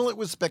Quinn? Well, it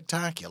was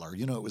spectacular.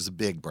 You know, it was a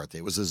big birthday.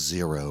 It was a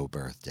 0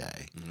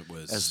 birthday, It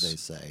was, as they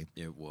say.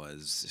 It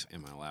was.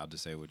 Am I allowed to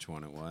say which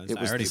one it was? It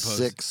I was already the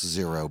posted.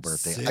 6-0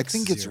 birthday. I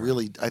think it's 6-0.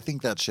 really. I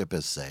think that ship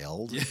has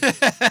sailed.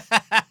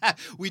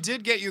 We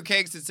did get you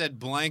cakes that said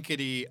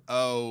blankety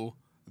o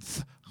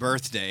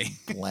birthday.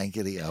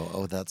 Blankety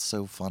oh, that's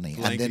so funny.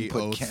 Blankety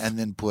oath. And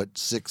then put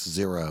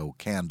 6-0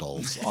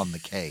 candles on the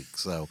cake.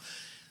 So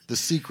the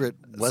secret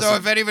was. So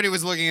if anybody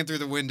was looking in through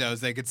the windows,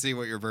 they could see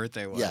what your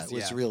birthday was. Yeah,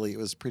 it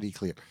was pretty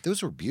clear.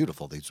 Those were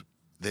beautiful.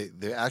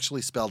 They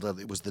actually spelled out,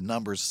 it was the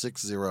numbers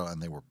 6-0,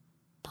 and they were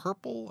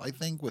purple, I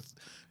think, with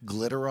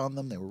glitter on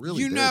them. They were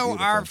really You very know,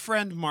 beautiful. our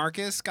friend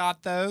Marcus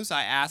got those.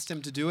 I asked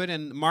him to do it,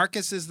 and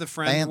Marcus is the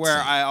friend Fancy. where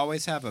I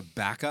always have a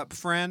backup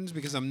friend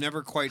because I'm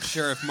never quite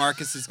sure if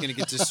Marcus is going to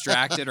get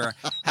distracted or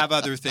have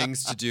other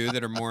things to do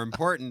that are more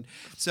important.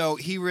 So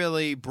he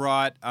really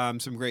brought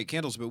some great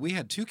candles, but we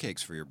had 2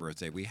 cakes for your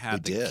birthday. We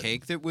had We the did.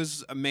 cake that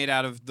was made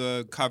out of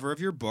the cover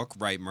of your book,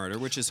 Right Murder,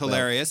 which is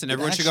hilarious, and it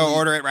everyone should go actually-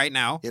 order it right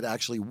now. It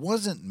actually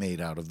wasn't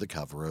made out of the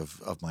cover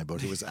of my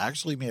book. It was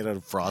actually made out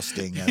of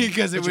frosting. And,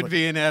 Because it which would one-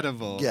 be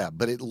inedible. Yeah,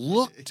 but it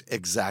looked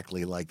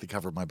exactly like the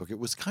cover of my book. It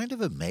was kind of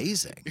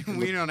amazing. It We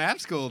looked don't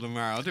have school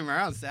tomorrow.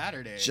 Tomorrow's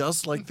Saturday.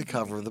 just like the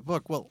cover of the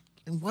book. Well,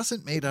 it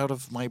wasn't made out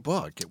of my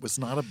book. It was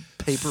not a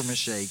paper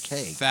mache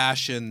cake.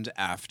 Fashioned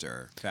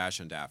after,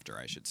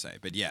 I should say.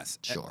 But yes,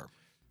 Sure.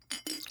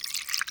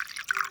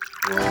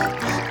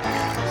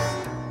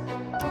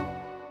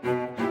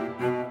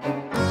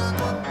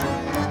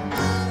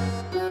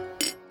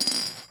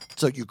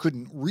 So you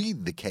couldn't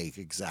read the cake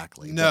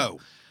exactly. but- No,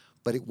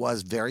 But it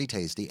was very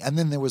tasty. And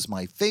then there was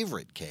my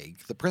favorite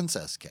cake, the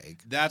princess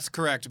cake. that's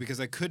correct because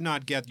I could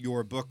not get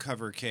your book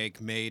cover cake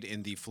made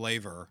in the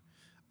flavor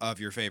of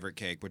your favorite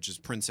cake, which is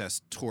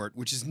Princess Torte,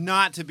 which is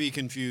not to be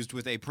confused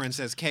with a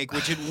princess cake,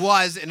 which it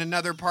was in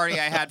another party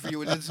I had for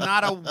you. And it's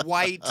not a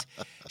white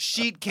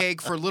sheet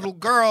cake for little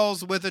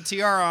girls with a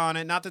tiara on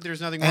it. Not that there's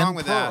nothing wrong And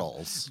with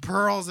pearls. that.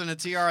 Pearls and a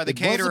tiara. The It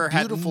was a caterer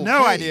had beautiful no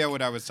cake. idea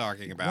what I was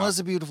talking about. It was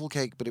a beautiful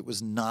cake, but it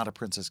was not a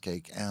princess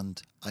cake.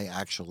 And I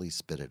actually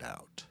spit it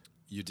out.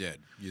 You did.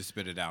 You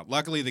spit it out.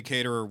 Luckily, the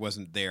caterer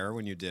wasn't there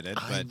when you did it,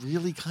 I but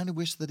really kind of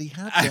wish that he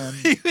had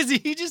been.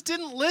 he just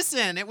didn't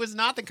listen. It was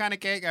not the kind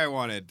of cake I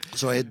wanted.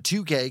 So I had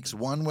 2 cakes.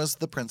 One was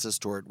the princess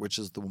torte, which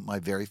is my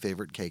very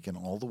favorite cake in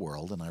all the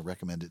world, and I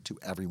recommend it to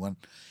everyone.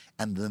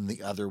 And then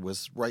the other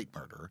was Right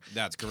Murder.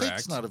 That's Cake's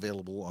correct. not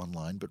available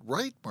online, but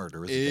Right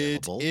Murder is It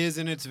available. is,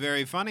 and it's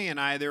very funny. And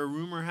their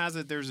rumor has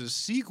it there's a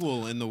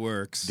sequel in the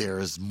works. There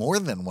is more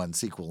than one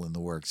sequel in the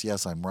works.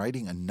 Yes, I'm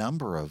writing a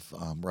number of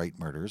Right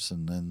Murders,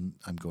 and then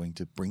I'm going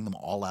to bring them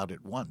all out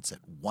at once, at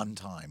one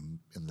time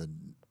in the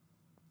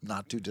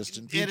not too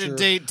distant In future. a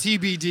date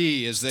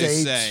TBD, as they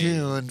Stay say.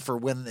 tuned for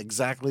when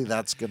exactly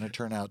that's going to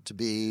turn out to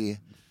be.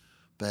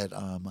 But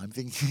I'm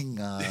thinking,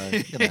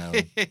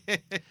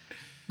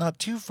 not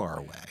too far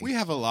away. We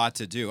have a lot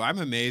to do. I'm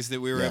amazed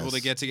that we were able to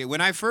Yes. get together. When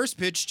I first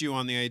pitched you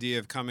on the idea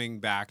of coming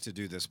back to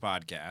do this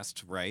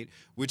podcast, right,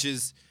 which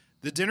is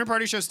the Dinner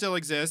Party Show still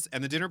exists,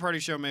 and the Dinner Party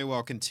Show may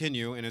well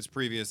continue in its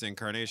previous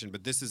incarnation,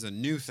 but this is a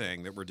new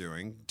thing that we're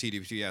doing.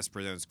 TDPS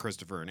presents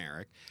Christopher and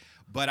Eric.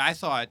 But I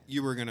thought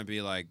you were going to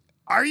be like,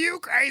 are you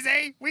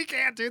crazy? We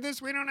can't do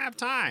this. We don't have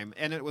time.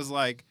 And it was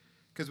like,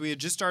 because we had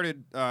just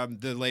started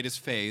the latest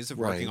phase of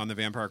working Right. on the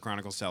Vampire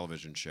Chronicles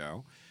television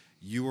show.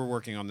 You were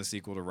working on the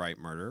sequel to Right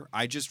Murder.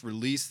 I just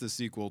released the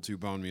sequel to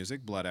Bone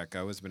Music. Blood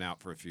Echo has been out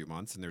for a few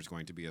months, and there's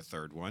going to be a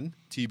third one,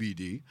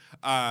 TBD.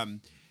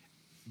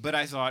 But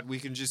I thought we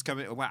can just come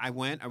in.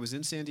 I was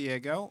in San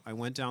Diego. I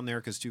went down there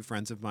because two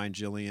friends of mine,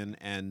 Jillian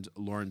and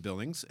Lauren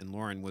Billings, and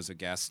Lauren was a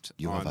guest.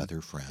 You have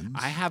other friends?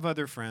 I have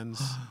other friends.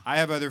 I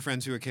have other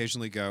friends who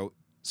occasionally go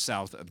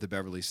south of the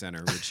Beverly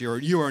Center, which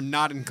you are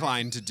not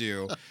inclined to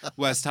do,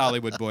 West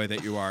Hollywood boy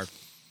that you are.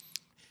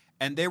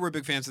 And they were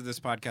big fans of this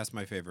podcast,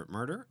 My Favorite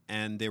Murder,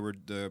 and the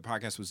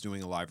podcast was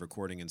doing a live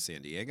recording in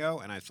San Diego,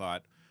 and I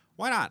thought,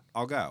 why not?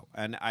 I'll go.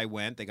 And I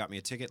went. They got me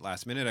a ticket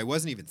last minute. I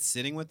wasn't even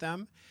sitting with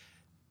them.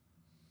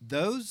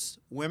 Those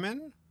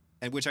women,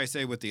 and which I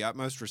say with the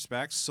utmost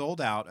respect,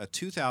 sold out a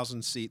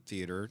 2,000-seat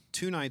theater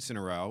 2 nights in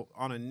a row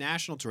on a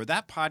national tour.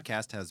 That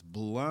podcast has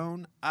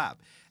blown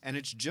up. And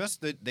it's just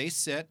that they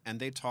sit and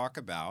they talk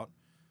about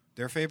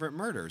their favorite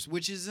murders,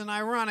 which is an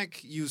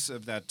ironic use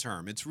of that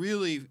term. It's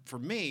really, for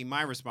me,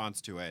 my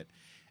response to it,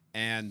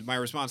 and my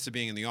response to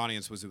being in the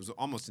audience was it was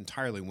almost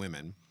entirely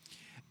women.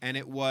 And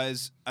it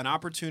was an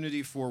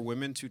opportunity for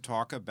women to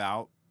talk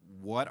about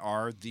what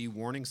are the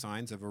warning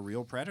signs of a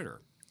real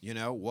predator. You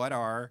know,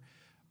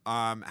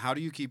 how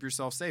do you keep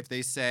yourself safe?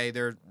 They say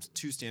they're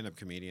 2 stand-up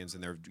comedians,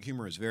 and their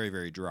humor is very,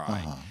 very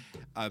dry.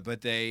 But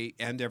they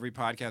end every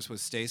podcast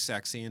with "Stay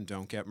sexy and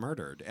don't get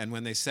murdered." And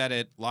when they said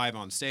it live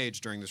on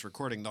stage during this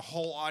recording, the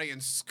whole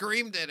audience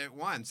screamed it at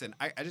once. And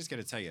I just got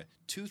to tell you,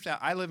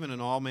 I live in an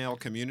all-male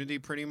community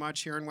pretty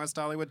much here in West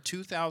Hollywood.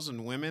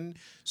 2,000 women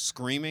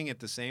screaming at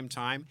the same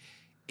time.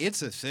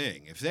 It's a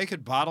thing. If they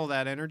could bottle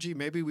that energy,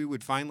 maybe we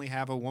would finally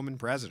have a woman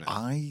president.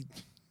 I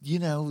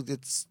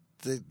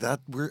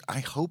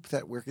hope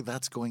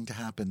that's going to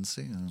happen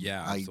soon.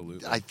 Yeah,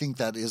 absolutely. I think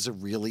that is a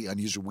really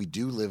unusual. We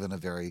do live in a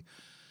very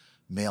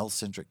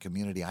male-centric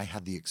community. I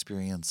had the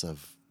experience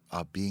of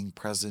being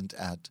present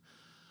at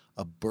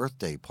a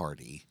birthday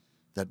party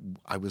that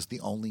I was the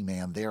only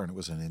man there, and it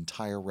was an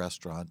entire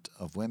restaurant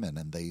of women,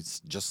 and they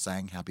just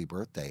sang "Happy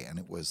Birthday," and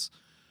it was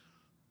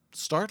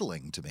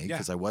startling to me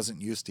because I wasn't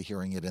used to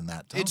hearing it in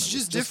that tone. It's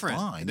just different.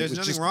 Fine. There's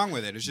nothing wrong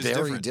with it. It's just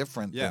very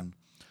different.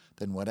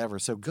 than whatever.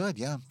 So good,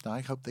 yeah.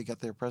 I hope they get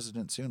their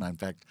president soon. In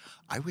fact,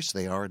 I wish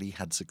they already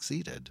had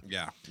succeeded.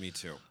 Yeah, me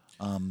too.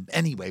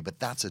 Anyway, but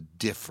that's a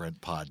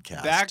different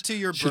podcast. Back to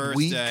your Should birthday.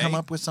 we come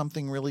up with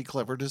something really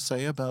clever to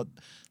say about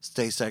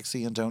stay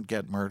sexy and don't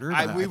get murdered?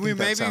 We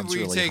really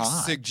take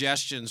hot.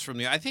 suggestions from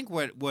I think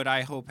what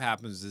I hope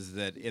happens is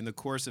that in the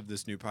course of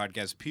this new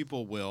podcast,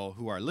 people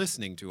who are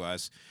listening to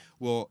us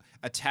will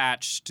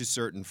attach to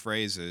certain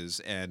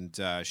phrases and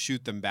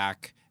shoot them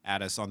back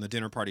at us on the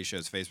Dinner Party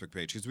Show's Facebook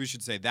page, because we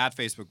should say that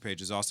Facebook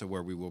page is also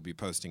where we will be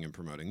posting and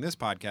promoting this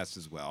podcast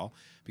as well,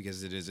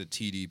 because it is a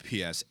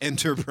TDPS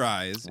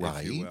enterprise,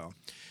 if you will.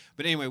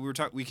 But anyway,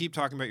 we keep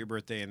talking about your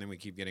birthday, and then we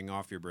keep getting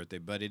off your birthday.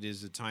 But it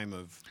is a time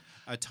of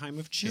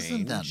change.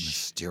 Isn't that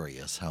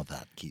mysterious how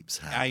that keeps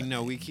happening? I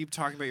know. We keep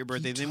talking about your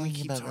birthday, then we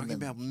keep talking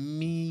about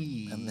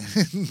me. And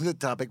then the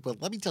topic,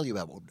 but let me tell you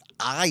about what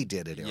I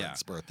did at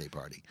Eric's birthday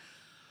party.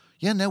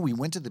 Yeah, no, we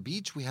went to the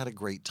beach. We had a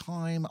great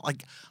time.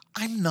 Like,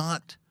 I'm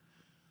not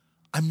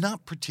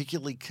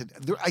particularly.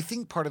 I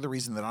think part of the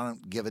reason that I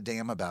don't give a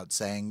damn about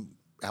saying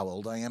how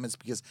old I am is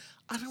because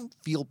I don't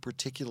feel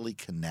particularly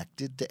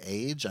connected to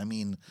age. I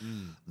mean,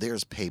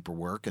 there's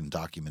paperwork and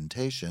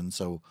documentation.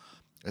 So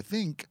I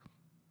think,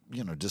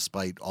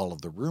 despite all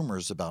of the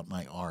rumors about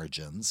my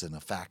origins in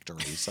a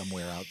factory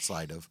somewhere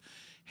outside of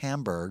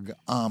Hamburg,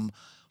 I'm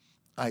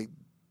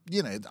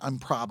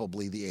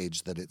probably the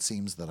age that it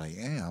seems that I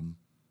am.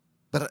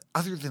 But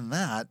other than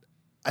that,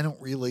 I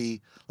don't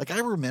really I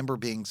remember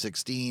being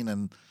 16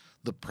 and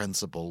the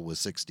principal was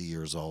 60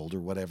 years old or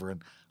whatever,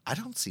 and I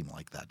don't seem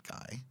like that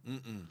guy.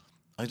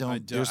 I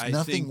don't. There's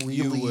nothing think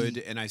really. You would,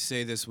 and I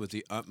say this with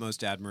the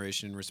utmost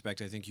admiration and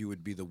respect. I think you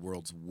would be the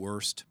world's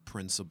worst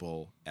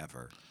principal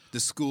ever.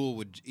 The school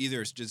would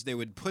they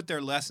would put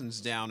their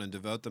lessons down and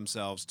devote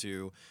themselves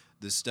to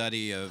the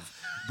study of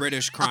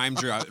British crime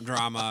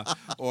drama,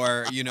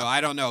 or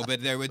I don't know,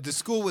 but the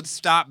school would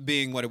stop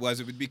being what it was.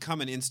 It would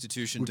become an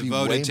institution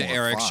devoted to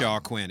Eric Shaw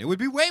Quinn. It would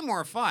be way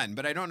more fun,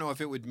 but I don't know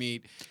if it would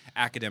meet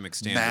academic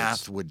standards.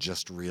 Math would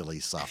just really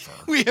suffer.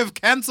 We have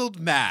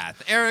canceled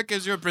math. Eric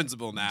is your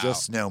principal now.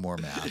 Just no more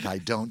math. I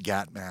don't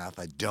get math.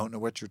 I don't know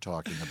what you're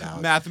talking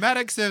about.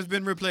 Mathematics has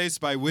been replaced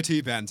by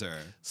witty banter.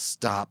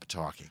 Stop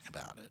talking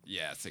about it.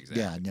 Yes,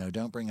 exactly. Yeah, no,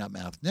 don't bring up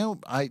math. No,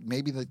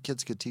 maybe the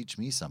kids could teach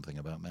me something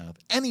about math.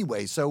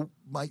 Anyway, so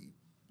my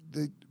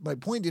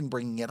point in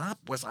bringing it up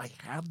was I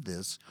had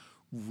this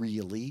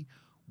really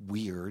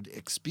weird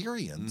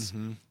experience.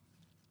 Mm-hmm.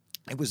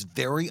 It was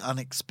very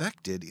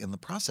unexpected in the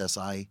process.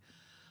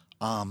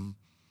 In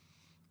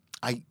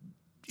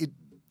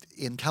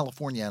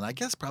California, and I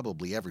guess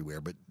probably everywhere,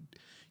 but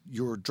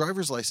your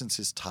driver's license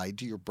is tied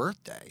to your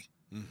birthday.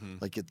 Mm-hmm.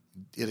 Like it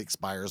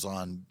expires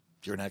on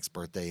your next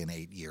birthday in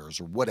 8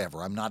 years or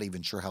whatever. I'm not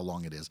even sure how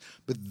long it is.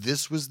 But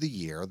this was the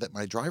year that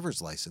my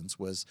driver's license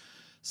was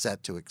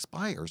set to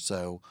expire.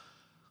 So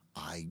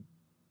I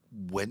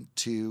went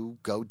to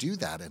go do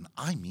that. And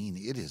I mean,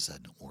 it is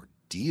an ordeal.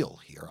 deal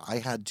here.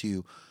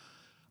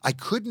 I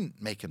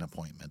couldn't make an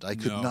appointment. I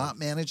could No. not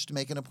manage to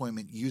make an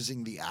appointment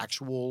using the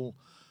actual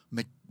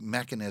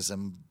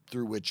mechanism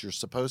through which you're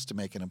supposed to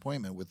make an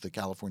appointment with the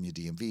California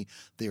DMV.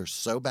 They are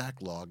so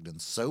backlogged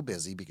and so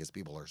busy because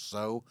people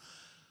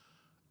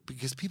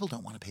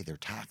don't want to pay their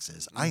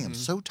taxes. I am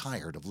so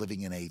tired of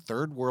living in a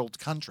third world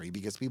country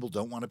because people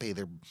don't want to pay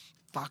their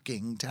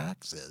fucking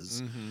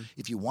taxes.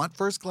 If you want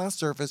first class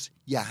service,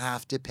 you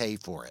have to pay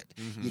for it.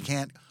 You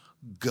can't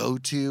go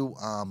to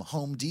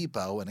Home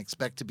Depot and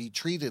expect to be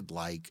treated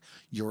like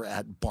you're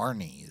at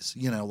Barney's.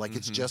 Like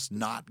it's just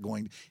not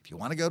going. If you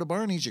want to go to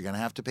Barney's, you're going to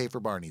have to pay for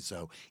Barney's.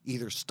 So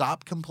either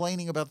stop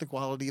complaining about the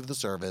quality of the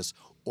service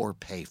or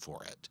pay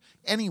for it.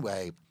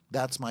 Anyway,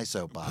 that's my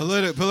soapbox.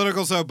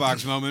 Political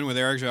soapbox moment with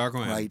Eric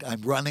Jacquemin. Right.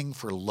 I'm running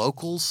for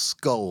local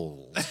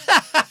scold.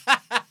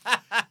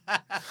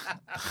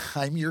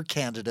 I'm your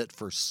candidate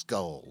for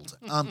scold.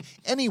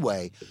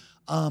 Anyway,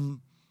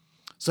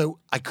 so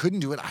I couldn't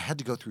do it. I had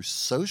to go through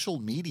social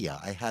media.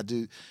 I had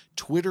to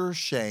Twitter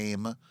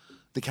shame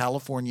the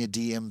California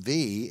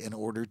DMV in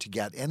order to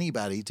get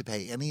anybody to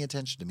pay any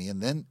attention to me.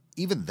 And then,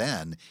 even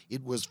then,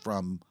 it was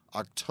from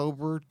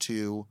October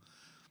to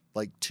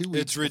like 2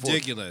 weeks. It's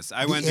ridiculous.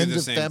 I the went through end the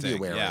of same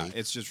February. thing. Yeah,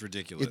 it's just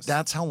ridiculous.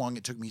 That's how long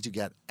it took me to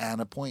get an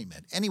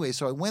appointment. Anyway,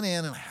 so I went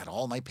in and I had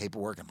all my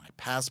paperwork and my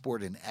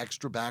passport and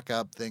extra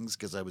backup things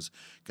because I was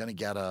going to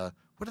get what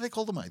do they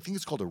call them? I think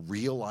it's called a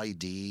Real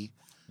ID.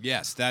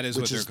 Yes, that is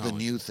what which they're is calling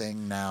the new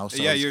thing now.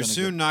 So yeah, I was you're gonna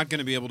soon not going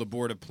to be able to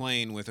board a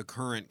plane with a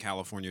current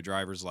California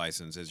driver's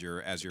license as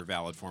your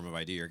valid form of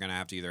ID. You're going to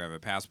have to either have a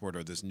passport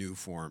or this new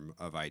form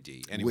of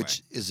ID. Anyway.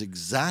 Which is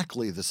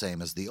exactly the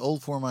same as the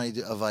old form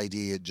of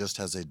ID. It just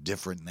has a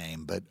different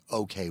name, but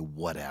okay,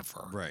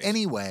 whatever. Right.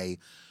 Anyway,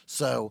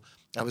 so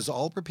I was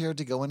all prepared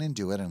to go in and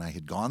do it, and I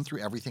had gone through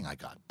everything. I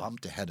got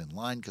bumped ahead in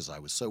line because I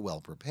was so well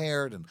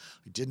prepared, and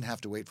I didn't have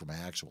to wait for my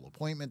actual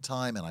appointment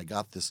time, and I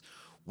got this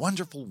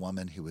wonderful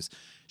woman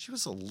she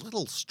was a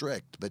little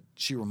strict, but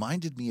she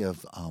reminded me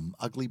of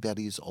Ugly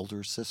Betty's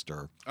older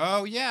sister.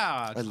 Oh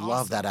yeah, I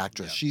love that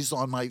actress.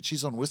 Yeah.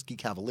 She's on Whiskey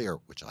Cavalier,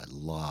 which I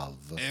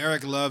love.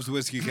 Eric loves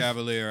Whiskey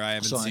Cavalier. I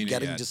haven't so seen I'm it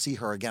getting yet. to see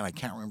her again. I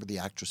can't remember the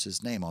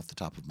actress's name off the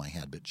top of my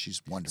head, but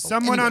she's wonderful.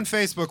 Someone Anyway, on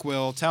Facebook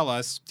will tell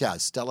us. Yeah,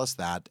 tell us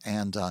that.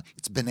 And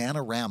it's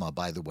Bananarama,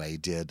 by the way,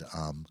 did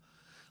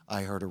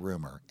I Heard a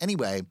Rumor.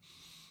 Anyway,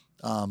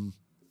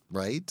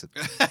 right?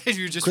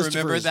 You just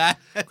remember that?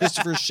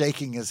 Christopher's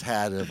shaking his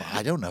head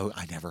I don't know.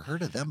 I never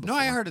heard of them before.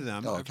 No, I heard of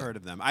them. Oh, I've okay. heard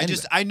of them.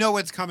 Anyway. I know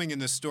what's coming in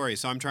this story,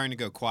 so I'm trying to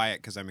go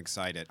quiet because I'm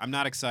excited. I'm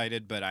not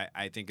excited, but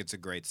I think it's a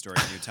great story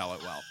and you tell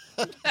it well.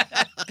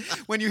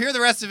 When you hear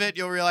the rest of it,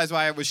 you'll realize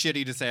why it was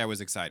shitty to say I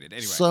was excited.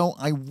 Anyway. So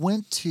I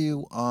went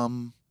to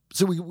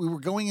so we were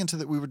going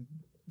into we were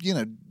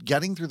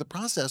getting through the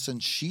process,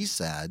 and she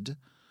said,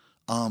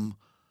 can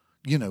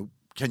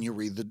you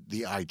read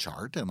the eye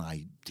chart? And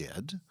I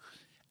did.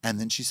 And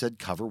then she said,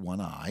 cover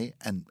one eye.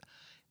 And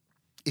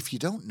if you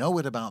don't know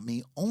it about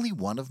me, only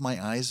one of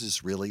my eyes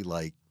is really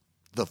like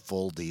the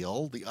full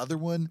deal. The other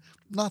one,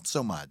 not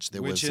so much.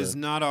 Which has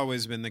not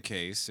always been the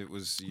case. It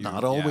was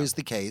not always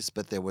the case,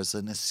 but there was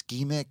an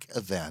ischemic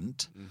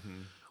event,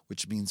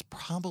 which means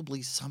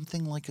probably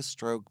something like a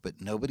stroke,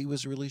 but nobody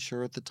was really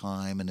sure at the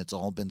time. And it's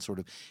all been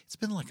it's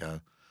been like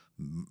a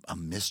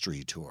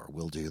mystery tour.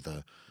 We'll do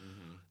the...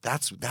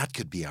 That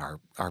could be our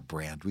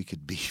brand. We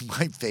could be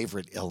my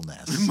favorite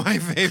illness. My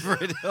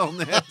favorite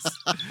illness.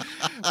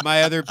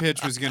 My other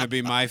pitch was going to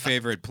be my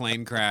favorite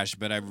plane crash,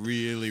 but I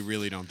really,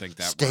 really don't think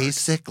that Stay works.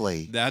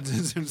 sickly. But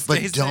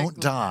Don't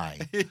die.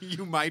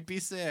 You might be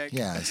sick.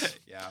 Yes.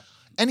 Yeah.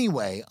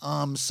 Anyway,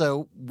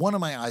 so one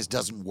of my eyes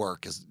doesn't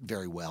work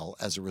very well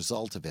as a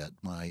result of it.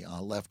 My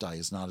left eye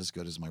is not as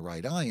good as my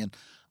right eye, and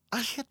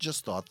I had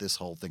just thought this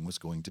whole thing was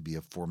going to be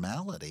a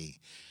formality.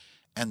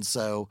 And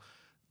so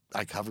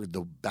I covered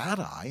the bad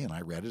eye, and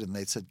I read it, and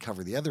they said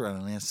cover the other eye.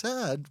 And I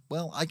said,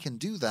 well, I can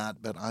do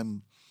that, but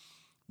I'm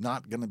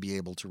not going to be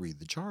able to read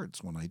the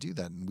charts when I do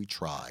that. And we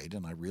tried,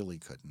 and I really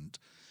couldn't.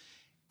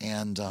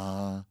 And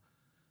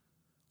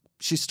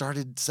she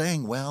started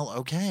saying,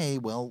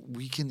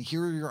 we can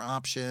hear your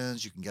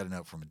options. You can get a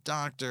note from a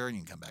doctor, and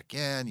you can come back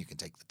in. You can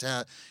take the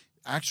test,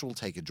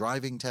 take a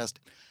driving test.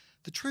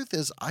 The truth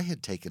is, I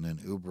had taken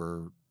an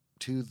Uber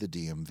to the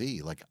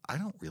DMV. Like, I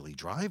don't really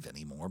drive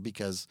anymore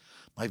because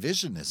my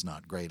vision is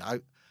not great.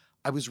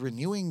 I was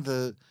renewing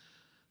the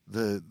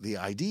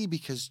ID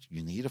because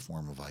you need a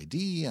form of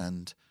ID,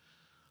 and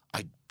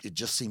it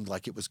just seemed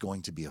like it was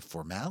going to be a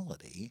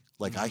formality.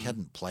 Like I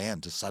hadn't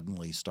planned to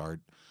suddenly start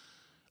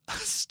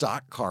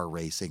stock car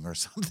racing or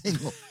something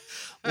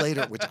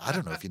later, which I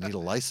don't know if you need a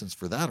license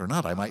for that or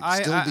not. I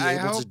might still be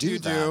able to do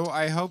that.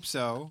 I hope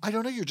so. I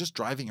don't know. You're just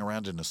driving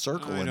around in a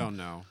circle. I don't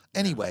know.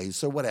 Anyway,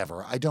 so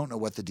whatever. I don't know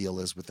what the deal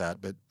is with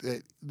that. But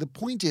the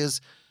point is,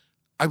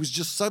 I was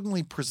just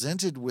suddenly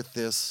presented with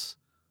this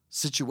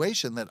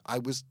situation that I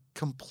was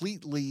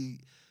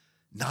completely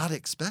not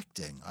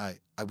expecting.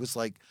 I was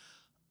like,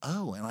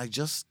 oh, and I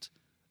just,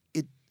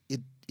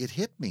 it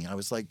hit me. I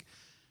was like,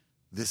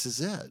 this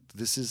is it.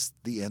 This is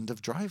the end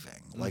of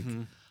driving. Like,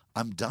 Mhm.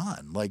 I'm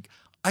done. Like,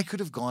 I could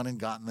have gone and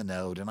gotten the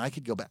note, and I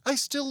could go back. I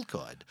still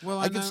could. Well,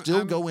 I I'm could not- still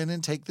I'm- go in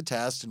and take the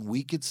test, and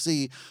we could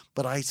see.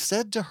 But I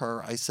said to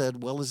her, I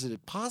said, well, is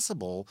it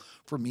possible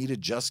for me to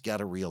just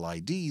get a real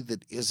ID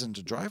that isn't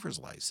a driver's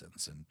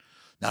license? And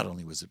not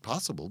only was it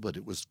possible, but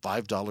it was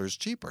 $5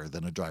 cheaper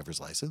than a driver's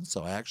license.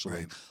 So I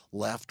actually Right.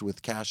 left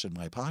with cash in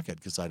my pocket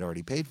because I'd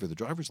already paid for the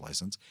driver's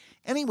license.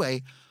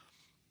 Anyway,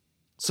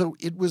 so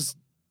it was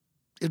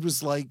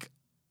like,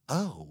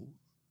 oh,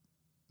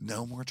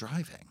 no more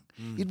driving.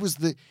 Mm.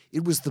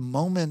 It was the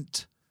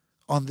moment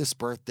on this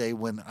birthday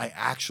when I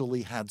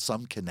actually had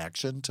some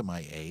connection to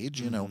my age.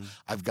 You know, Mhm.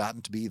 I've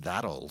gotten to be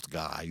that old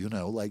guy, you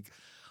know, like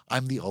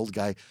I'm the old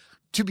guy.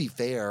 To be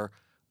fair,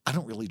 I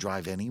don't really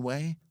drive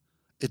anyway.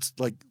 It's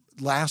like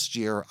last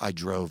year I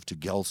drove to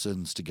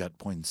Gelson's to get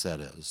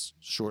poinsettias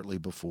shortly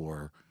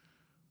before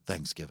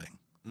Thanksgiving.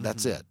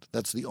 That's Mhm. it.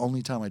 That's the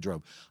only time I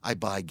drove. I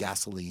buy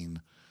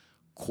gasoline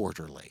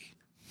quarterly.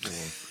 Or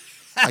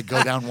I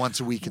go down once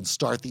a week and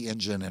start the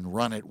engine and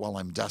run it while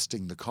I'm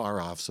dusting the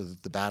car off so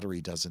that the battery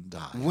doesn't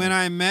die. When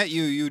I met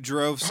you, you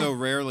drove so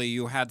rarely.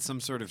 You had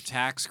some sort of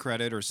tax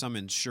credit or some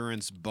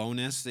insurance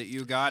bonus that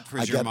you got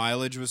because your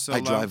mileage was so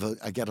low.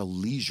 I get a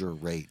leisure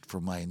rate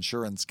from my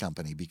insurance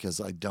company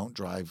because I don't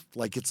drive.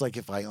 Like, it's like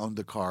if I owned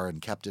a car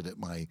and kept it at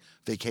my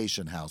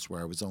vacation house where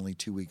I was only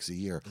 2 weeks a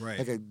year. Right.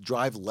 Like, I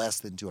drive less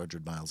than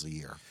 200 miles a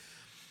year.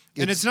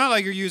 And it's not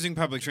like you're using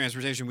public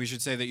transportation. We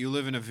should say that you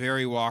live in a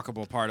very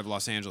walkable part of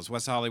Los Angeles.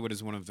 West Hollywood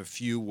is one of the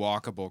few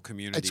walkable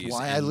communities It's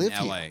why in I live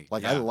LA. here.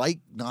 Like, I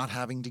like not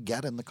having to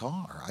get in the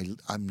car.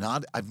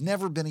 I've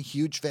never been a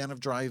huge fan of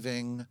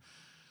driving.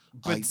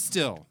 But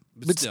still.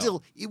 But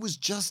still, it was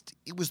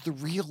the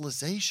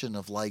realization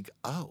of like,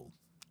 oh,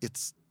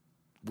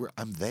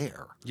 I'm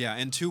there. Yeah,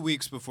 and 2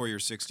 weeks before your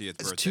 60th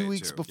birthday. It's 2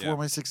 weeks too. before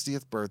my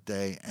 60th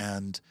birthday,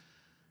 and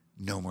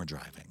no more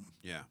driving.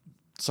 Yeah.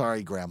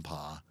 Sorry,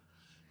 Grandpa.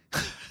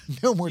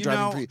 No more You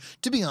driving know- for you.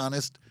 To be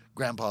honest,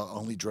 Grandpa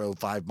only drove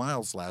 5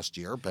 miles last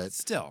year, but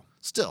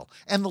Still.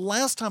 And the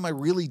last time I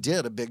really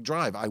did a big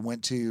drive, I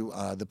went to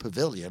the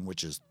Pavilion,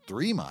 which is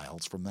 3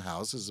 miles from the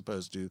house as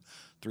opposed to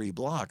 3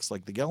 blocks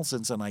like the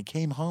Gelsons. And I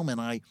came home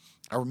and I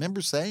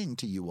remember saying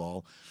to you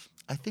all,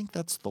 I think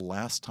that's the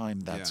last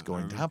time that's Yeah, I going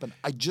to remember. happen.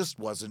 I just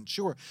wasn't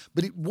sure.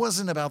 But it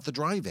wasn't about the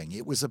driving.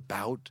 It was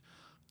about,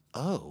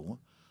 oh,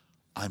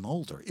 I'm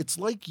older. It's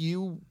like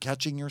you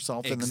catching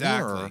yourself in the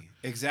mirror.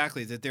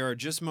 Exactly. That there are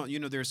just,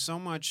 there's so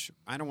much,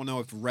 I don't know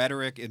if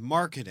rhetoric and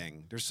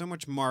marketing, there's so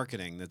much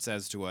marketing that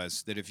says to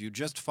us that if you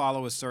just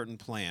follow a certain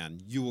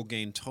plan, you will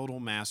gain total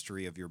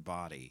mastery of your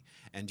body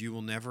and you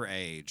will never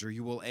age, or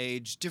you will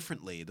age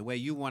differently the way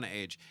you want to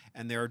age.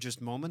 And there are just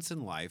moments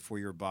in life where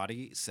your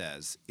body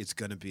says it's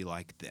going to be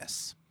like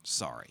this.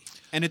 Sorry.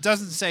 And it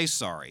doesn't say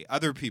sorry.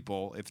 Other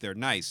people, if they're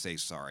nice, say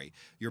sorry.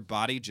 Your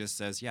body just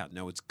says, yeah,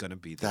 no, it's going to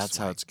be this That's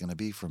way. how it's going to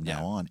be from Yeah.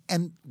 now on.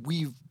 And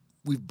we've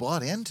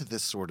bought into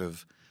this sort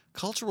of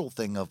cultural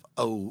thing of,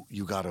 oh,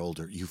 you got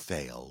older, you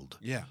failed.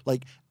 Yeah.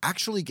 Like,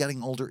 actually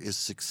getting older is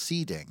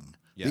succeeding.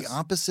 Yes. The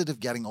opposite of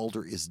getting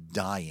older is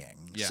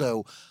dying. Yeah.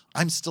 So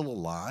I'm still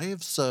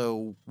alive,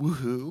 so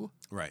woohoo.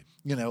 Right.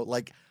 You know,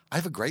 like, I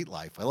have a great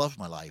life. I love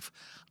my life.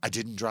 I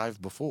didn't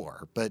drive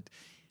before, but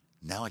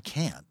now I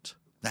can't.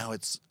 Now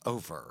it's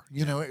over.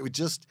 You know, it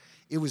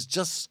was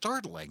just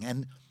startling.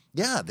 And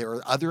yeah, there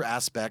are other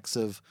aspects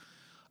of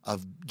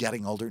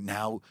getting older.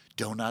 Now,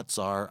 donuts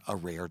are a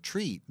rare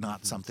treat,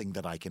 not something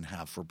that I can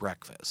have for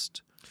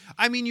breakfast.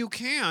 I mean, you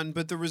can,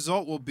 but the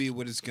result will be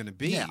what it's going to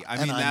be. Yeah, I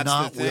mean, and I'm that's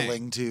not the thing.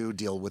 willing to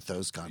deal with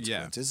those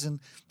consequences. And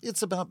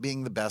it's about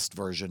being the best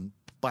version,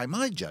 by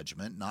my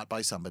judgment, not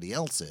by somebody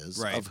else's,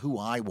 Right. of who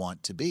I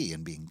want to be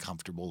and being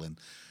comfortable in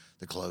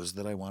the clothes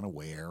that I want to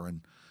wear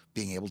and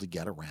being able to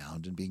get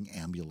around and being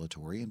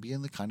ambulatory and being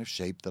in the kind of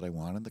shape that I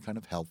want and the kind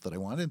of health that I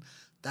want. And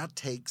that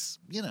takes,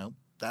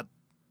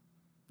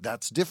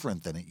 that's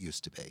different than it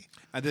used to be.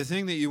 The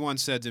thing that you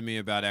once said to me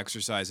about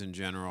exercise in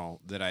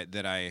general that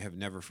I have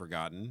never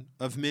forgotten,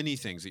 of many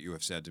things that you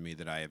have said to me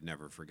that I have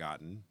never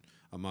forgotten,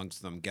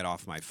 amongst them, get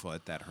off my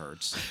foot, that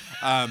hurts.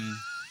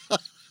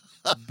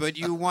 But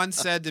you once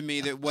said to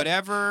me that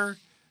whatever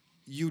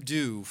you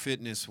do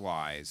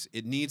fitness-wise,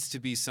 it needs to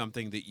be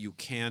something that you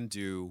can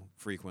do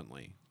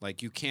frequently.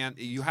 Like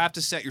you have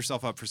to set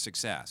yourself up for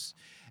success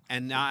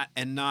and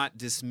not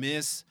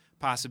dismiss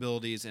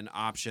possibilities and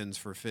options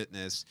for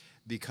fitness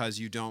because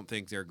you don't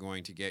think they're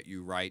going to get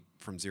you right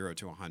from 0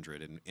 to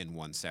 100 in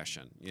one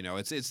session. You know,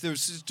 it's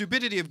there's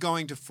stupidity of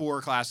going to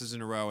 4 classes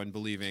in a row and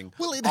believing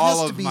Well, it all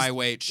has to of be, my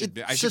weight should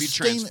be I should be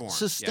transformed.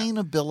 Yeah.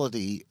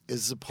 Sustainability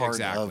is a part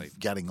Exactly. of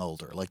getting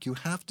older. Like, you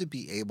have to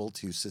be able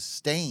to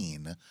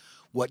sustain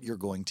what you're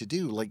going to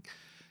do. Like,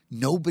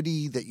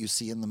 nobody that you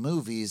see in the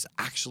movies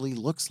actually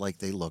looks like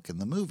they look in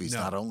the movies. No,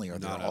 Not only are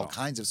there not at all all.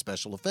 kinds of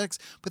special effects,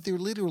 but they're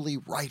literally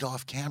right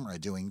off camera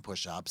doing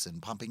push-ups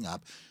and pumping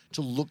up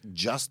to look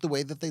just the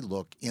way that they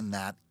look in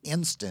that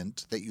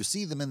instant that you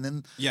see them, and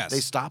then Yes. they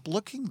stop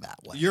looking that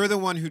way. You're the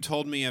one who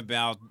told me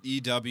about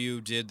EW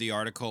did the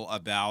article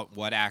about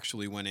what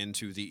actually went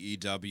into the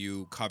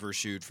EW cover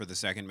shoot for the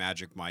second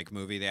Magic Mike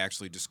movie. They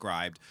actually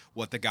described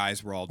what the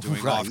guys were all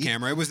doing Right. off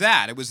camera. It was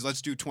that. It was,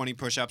 let's do 20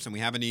 push-ups and we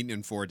haven't eaten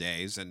in 4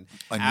 days. And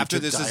And you after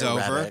took this is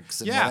over,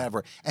 diuretics and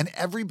whatever. And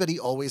everybody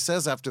always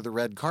says after the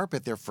red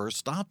carpet, their first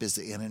stop is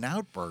the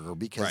In-N-Out Burger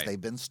because Right.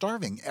 they've been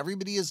starving.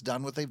 Everybody has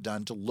done what they've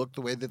done to look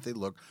the way that they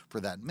look for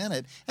that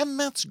minute, and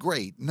that's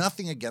great.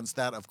 Nothing against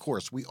that. Of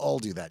course, we all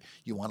do that.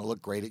 You want to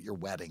look great at your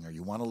wedding, or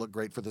you want to look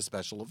great for the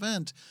special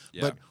event.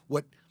 Yeah.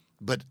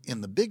 But in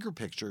the bigger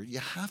picture, you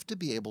have to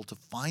be able to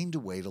find a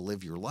way to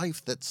live your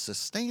life that's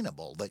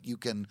sustainable, that you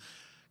can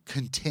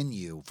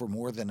continue for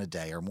more than a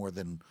day or more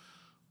than,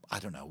 I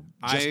don't know,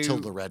 just till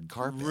the red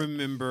carpet.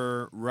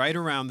 Remember right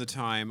around the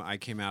time I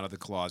came out of the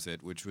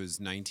closet, which was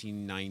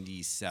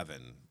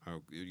 1997.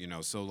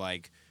 So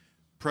like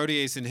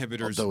protease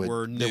inhibitors Although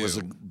were new.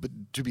 but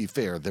to be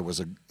fair,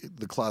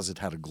 the closet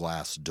had a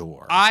glass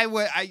door.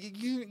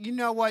 You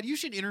know what? You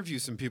should interview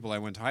some people I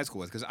went to high school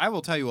with, because I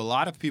will tell you, a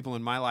lot of people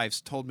in my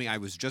life told me I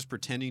was just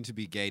pretending to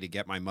be gay to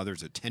get my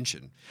mother's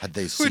attention. Had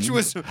they Which seen?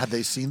 was- Had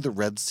they seen the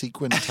red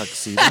sequin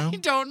tuxedo? I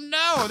don't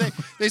know.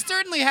 They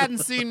certainly hadn't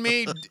seen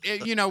me,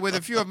 with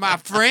a few of my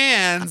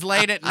friends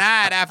late at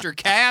night after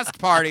cast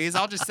parties.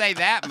 I'll just say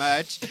that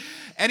much.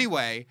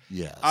 Anyway,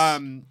 Yes.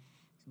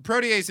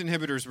 protease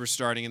inhibitors were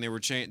starting, and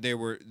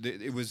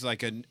it was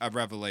like a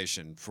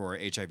revelation for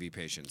HIV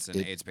patients and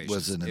AIDS It patients.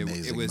 was an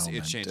amazing it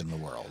moment changed. in the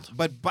world.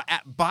 But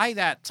by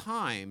that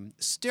time,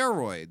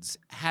 steroids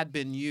had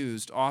been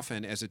used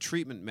often as a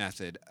treatment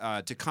method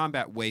to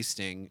combat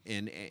wasting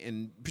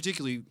in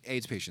particularly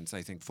AIDS patients,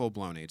 I think,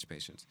 full-blown AIDS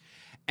patients.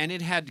 And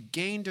it had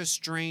gained a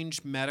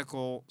strange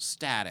medical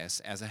status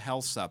as a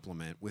health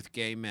supplement with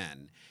gay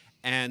men.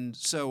 And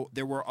so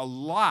there were a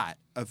lot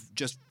of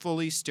just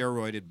fully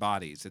steroided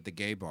bodies at the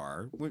gay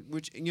bar,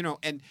 which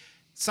and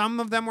some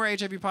of them were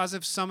HIV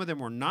positive, some of them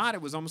were not.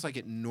 It was almost like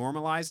it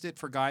normalized it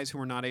for guys who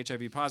were not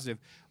HIV positive.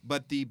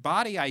 But the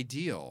body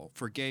ideal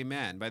for gay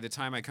men, by the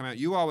time I come out,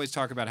 you always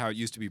talk about how it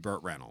used to be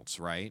Burt Reynolds,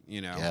 right?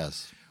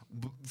 Yes.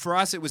 For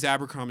us, it was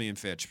Abercrombie and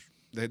Fitch.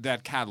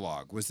 That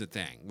catalog was the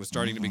thing, was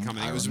starting to become a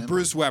thing. It was remember.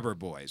 Bruce Weber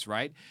boys,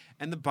 right?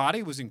 And the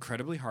body was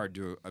incredibly hard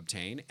to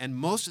obtain, and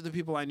most of the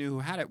people I knew who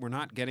had it were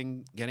not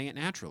getting it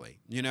naturally,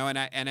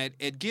 and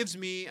it gives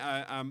me,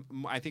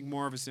 I think,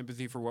 more of a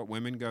sympathy for what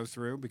women go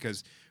through,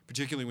 because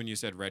particularly when you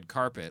said red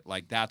carpet,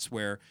 like that's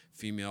where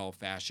female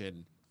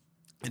fashion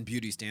and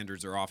beauty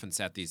standards are often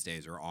set these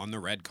days, or on the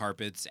red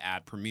carpets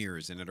at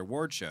premieres and at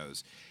award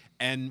shows.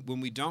 And when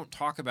we don't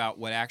talk about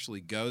what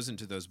actually goes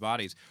into those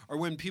bodies, or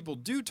when people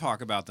do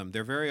talk about them,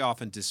 they're very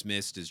often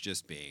dismissed as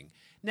just being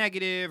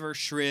negative or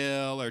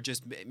shrill or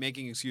just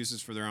making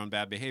excuses for their own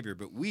bad behavior.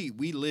 But we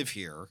live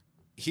here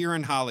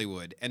in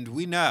Hollywood, and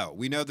we know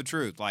the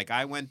truth. Like,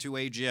 I went to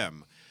a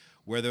gym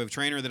where the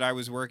trainer that I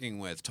was working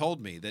with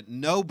told me that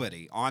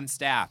nobody on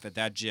staff at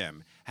that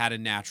gym had a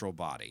natural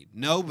body.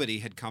 Nobody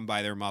had come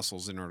by their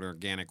muscles in an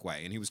organic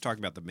way. And he was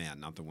talking about the men,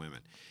 not the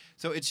women.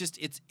 So it's just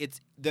it's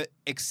the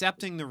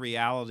accepting the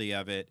reality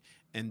of it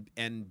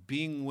and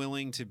being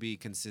willing to be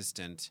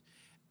consistent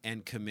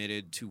and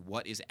committed to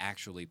what is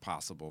actually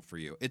possible for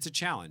you. It's a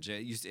challenge.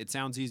 It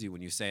sounds easy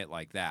when you say it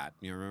like that,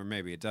 or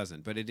maybe it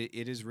doesn't, but it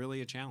is really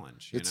a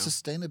challenge. It's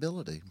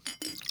sustainability.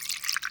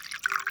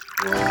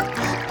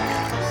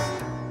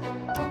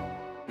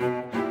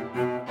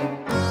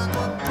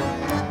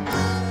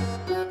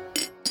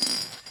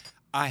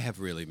 I have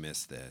really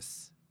missed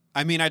this.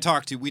 I mean,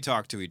 we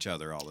talk to each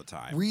other all the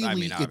time. Really, I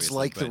mean, it's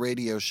like the but-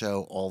 radio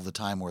show all the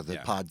time, or the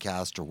Yeah.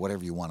 podcast, or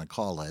whatever you want to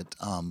call it.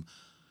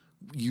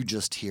 You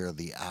just hear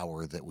the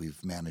hour that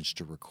we've managed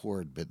to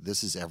record, but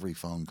this is every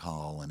phone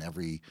call and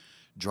every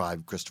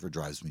drive. Christopher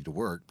drives me to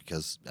work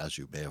because, as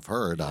you may have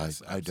heard,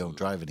 Yes, I don't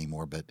drive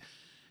anymore. But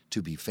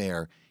to be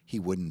fair, he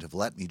wouldn't have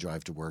let me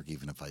drive to work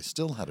even if I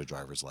still had a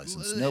driver's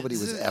license. Nobody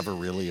was ever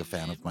really a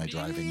fan of my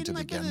driving to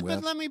begin with.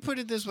 But let me put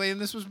it this way, and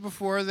this was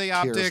before the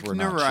Tears optic were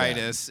not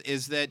neuritis,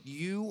 is that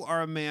you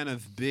are a man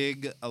of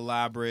big,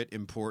 elaborate,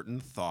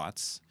 important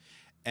thoughts,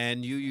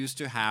 and you used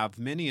to have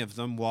many of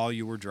them while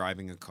you were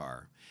driving a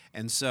car.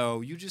 And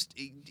so you just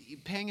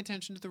paying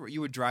attention to you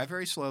would drive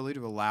very slowly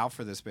to allow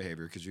for this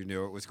behavior because you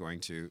knew it was going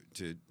to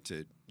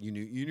you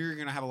knew you were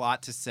going to have a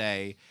lot to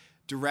say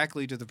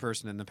directly to the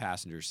person in the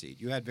passenger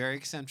seat. You had very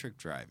eccentric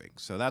driving.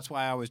 So that's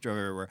why I always drove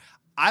everywhere.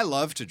 I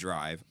love to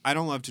drive. I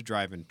don't love to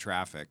drive in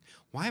traffic.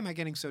 Why am I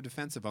getting so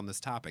defensive on this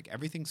topic?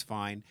 Everything's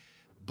fine,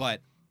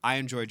 but I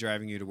enjoy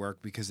driving you to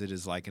work because it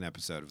is like an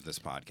episode of this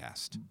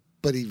podcast.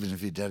 But even if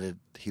he did it,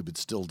 he would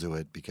still do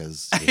it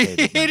because he He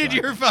hated, my hated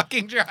your driving.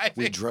 fucking driving.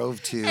 We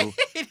drove to.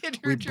 Hated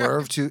your We driving.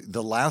 drove to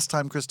the last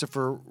time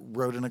Christopher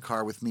rode in a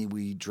car with me.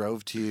 We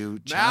drove to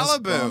Chaz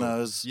Malibu.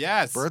 Bono's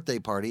Yes. birthday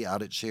party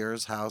out at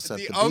Cher's house at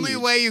the only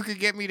beach. way you could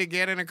get me to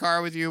get in a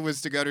car with you was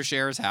to go to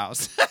Cher's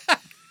house.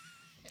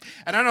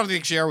 And I don't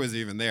think Cher was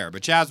even there,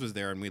 but Chaz was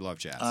there, and we love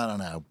Chaz. I don't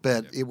know,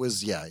 but it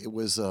was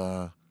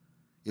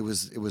It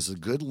was a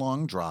good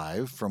long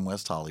drive from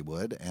West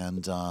Hollywood,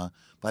 and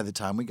by the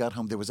time we got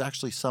home, there was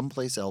actually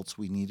someplace else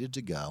we needed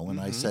to go. And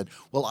I said,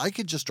 "Well, I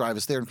could just drive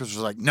us there." And Chris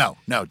was like, "No,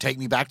 take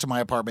me back to my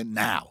apartment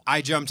now."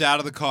 I jumped out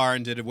of the car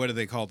and did what do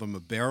they call them? A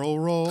barrel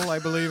roll, I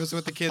believe is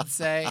what the kids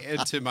say,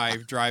 into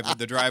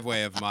the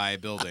driveway of my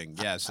building.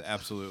 Yes,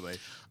 absolutely.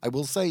 I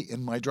will say,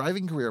 in my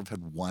driving career, I've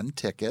had one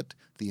ticket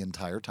the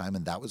entire time,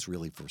 and that was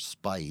really for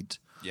spite.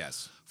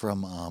 Yes.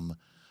 From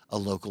a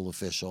local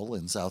official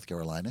in South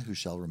Carolina who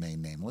shall remain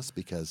nameless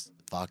because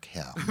fuck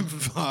him.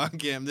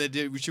 Fuck him.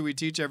 Should we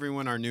teach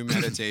everyone our new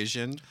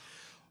meditation?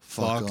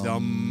 Fuck Fuck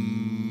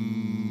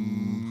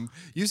them.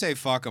 You say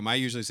fuck them. I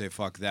usually say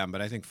fuck them,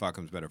 but I think fuck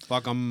them's better.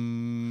 Fuck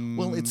them.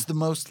 Well, it's the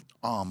most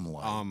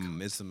like.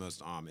 It's the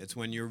most It's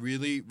when you're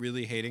really,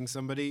 really hating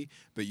somebody,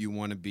 but you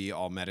want to be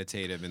all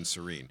meditative and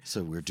serene.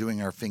 So we're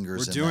doing our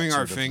fingers. We're doing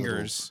our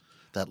fingers.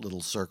 That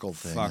little circle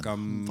thing. Fuck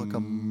them. Fuck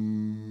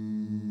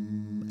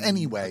them.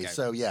 Anyway,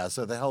 Okay.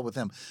 so the hell with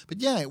them.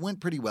 But yeah, it went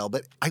pretty well.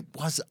 But I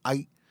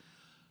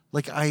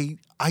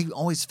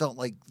always felt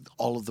like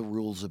all of the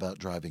rules about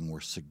driving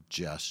were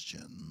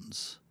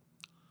suggestions.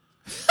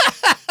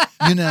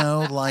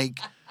 Like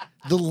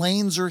the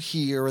lanes are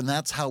here and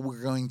that's how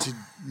we're going to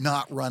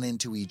not run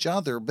into each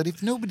other. But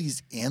if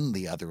nobody's in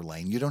the other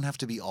lane, you don't have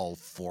to be all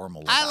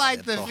formal about I like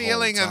it the whole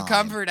feeling of time.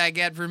 comfort I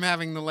get from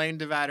having the lane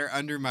divider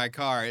under my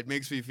car. It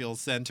makes me feel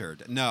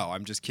centered. No,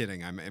 I'm just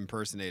kidding. I'm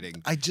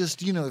impersonating. I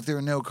just, if there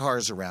are no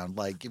cars around,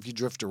 like if you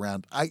drift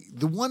around,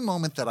 the one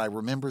moment that I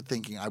remember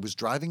thinking, I was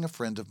driving a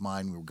friend of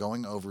mine, we were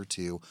going over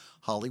to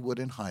Hollywood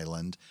and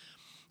Highland,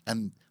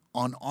 and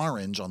on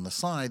Orange, on the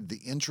side, the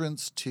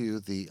entrance to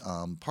the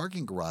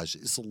parking garage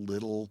is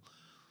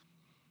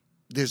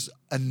there's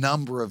a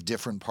number of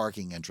different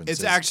parking entrances.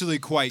 It's actually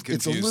quite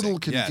confusing. It's a little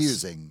Yes.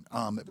 confusing,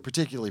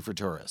 particularly for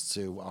tourists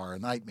who are a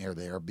nightmare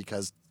there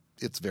because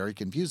it's very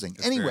confusing.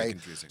 It's very Anyway,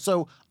 confusing.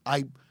 so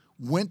I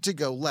went to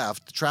go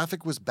left. The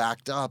traffic was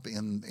backed up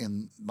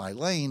in my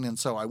lane, and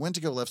so I went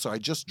to go left. So I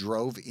just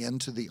drove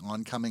into the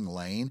oncoming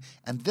lane,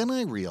 and then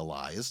I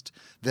realized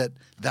that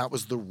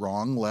was the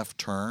wrong left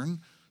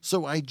turn.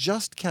 So I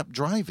just kept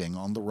driving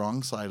on the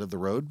wrong side of the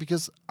road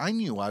because I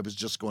knew I was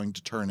just going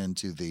to turn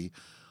into the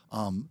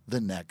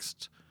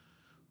next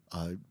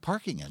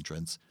parking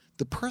entrance.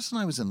 The person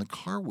I was in the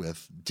car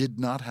with did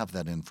not have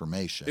that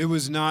information. It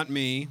was not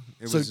me.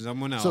 It was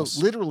someone else.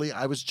 So literally,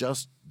 I was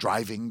just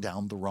driving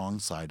down the wrong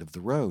side of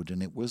the road,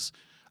 and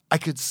I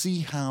could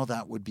see how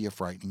that would be a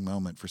frightening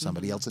moment for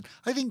somebody else. And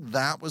I think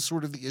that was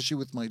sort of the issue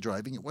with my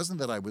driving. It wasn't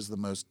that I was the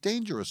most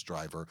dangerous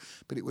driver,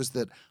 but it was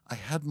that I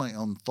had my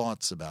own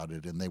thoughts about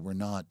it, and they were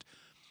not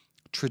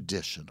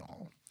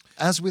traditional,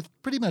 as with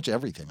pretty much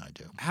everything I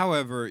do.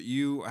 However,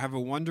 you have a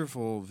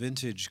wonderful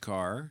vintage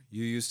car.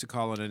 You used to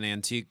call it an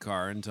antique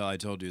car until I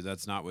told you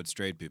that's not what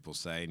straight people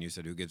say. And you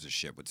said, who gives a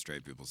shit what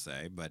straight people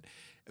say? But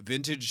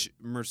vintage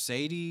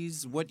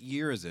Mercedes, what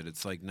year is it?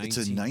 It's like It's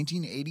a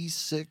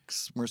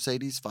 1986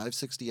 Mercedes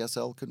 560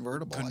 SL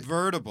convertible.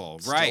 Convertible,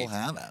 I right. still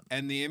have it.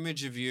 And the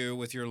image of you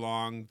with your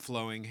long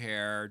flowing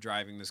hair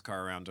driving this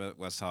car around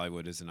West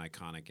Hollywood is an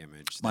iconic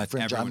image. My that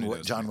friend everyone who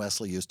knows John me.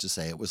 Wesley used to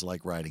say it was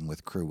like riding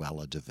with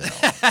Cruella DeVille.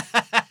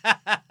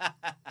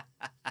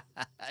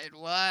 It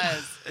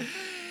was.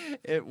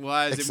 It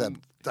was. Except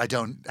I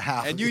don't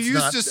have. And you it's used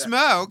not- to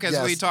smoke, as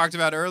we yes. talked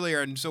about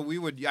earlier. And so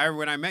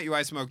when I met you,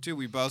 I smoked too.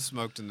 We both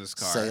smoked in this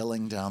car.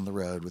 Sailing down the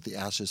road with the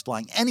ashes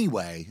flying.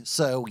 Anyway,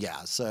 so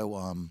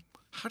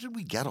how did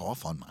we get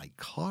off on my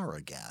car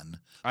again?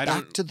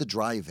 Back to the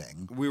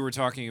driving. We were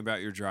talking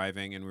about your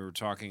driving, and we were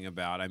talking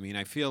about. I mean,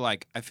 I feel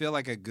like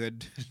a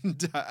good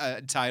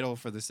title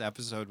for this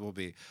episode will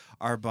be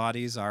 "Our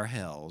Bodies Are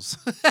Hells."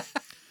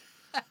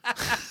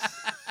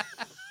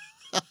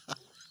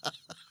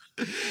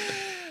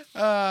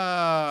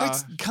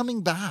 It's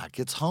coming back.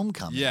 It's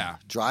homecoming. Yeah.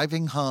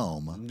 Driving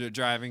home.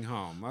 Driving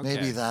home. Okay.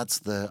 Maybe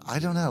that's I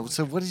don't know.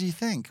 So what did you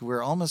think?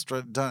 We're almost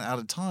done out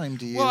of time.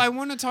 Well, I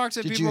want to talk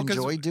to Did people you because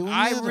enjoy doing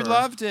I it, or-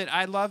 loved it.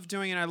 I love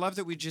doing it. I love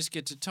that we just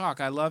get to talk.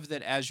 I love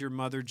that, as your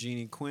mother,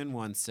 Jeannie Quinn,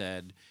 once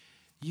said,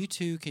 you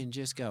two can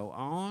just go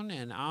on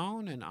and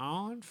on and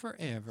on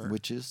forever.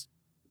 Which is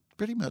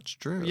pretty much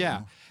true.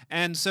 Yeah.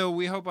 And so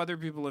we hope other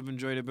people have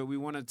enjoyed it, but we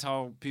want to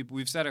tell people,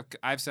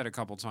 I've said a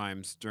couple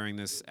times during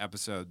this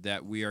episode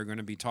that we are going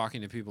to be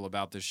talking to people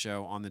about this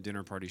show on the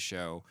Dinner Party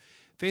Show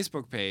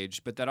Facebook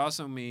page, but that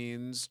also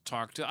means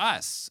talk to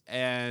us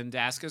and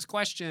ask us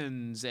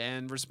questions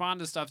and respond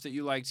to stuff that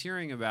you liked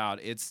hearing about.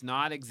 It's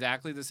not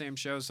exactly the same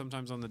show.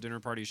 Sometimes on the Dinner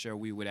Party Show,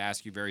 we would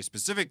ask you very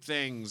specific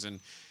things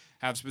and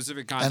have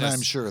specific contests. And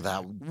I'm sure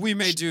that we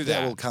may do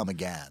that. That will come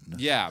again.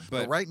 Yeah,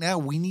 But right now,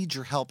 we need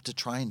your help to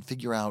try and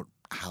figure out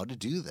how to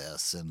do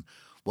this and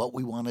what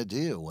we want to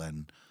do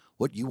and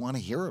what you want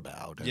to hear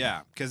about. And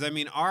yeah, because I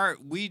mean,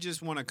 we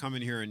just want to come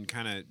in here and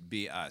kind of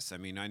be us. I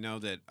mean, I know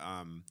that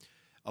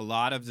a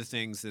lot of the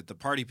things that the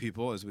party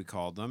people, as we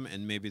called them,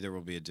 and maybe there will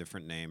be a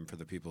different name for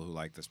the people who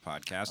like this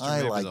podcast. Or I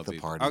maybe like they'll the be,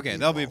 party Okay,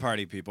 they'll be people.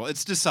 party people.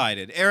 It's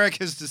decided. Eric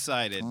has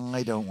decided.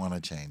 I don't want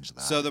to change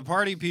that. So the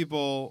party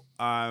people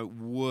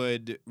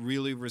would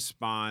really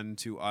respond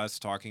to us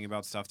talking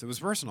about stuff that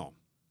was personal,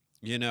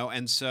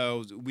 and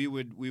so we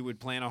would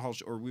plan a whole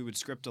or we would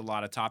script a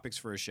lot of topics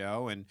for a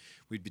show, and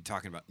we'd be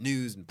talking about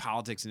news and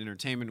politics and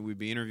entertainment. We'd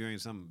be interviewing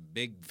some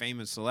big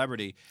famous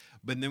celebrity,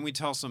 but then we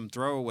tell some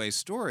throwaway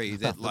story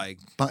that like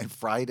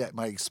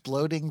my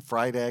exploding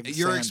fried egg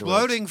your sandwich.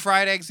 exploding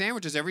fried egg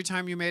sandwiches. Every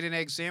time you made an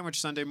egg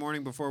sandwich Sunday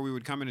morning before we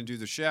would come in and do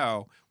the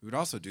show, we would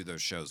also do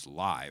those shows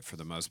live for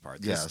the most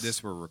part.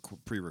 This we're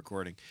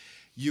pre-recording.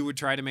 You would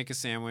try to make a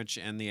sandwich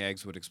and the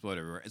eggs would explode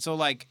everywhere. So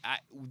like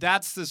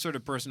that's the sort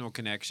of personal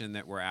connection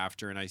that we're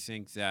after, and I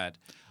think that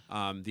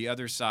the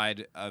other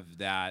side of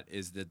that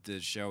is that the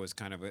show is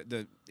kind of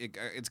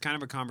it's kind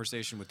of a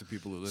conversation with the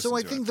people who listen. So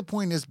I to think it. the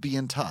point is be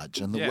in touch,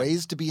 and the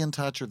ways to be in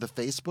touch are the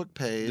Facebook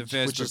page,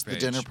 which is the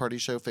Dinner Party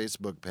Show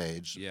Facebook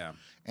page. Yeah.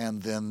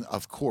 And then,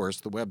 of course,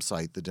 the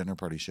website,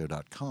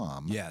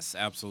 thedinnerpartyshow.com. Yes,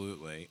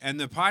 absolutely. And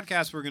the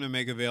podcast we're going to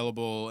make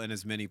available in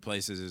as many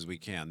places as we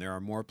can. There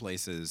are more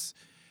places.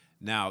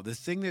 Now, the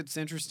thing that's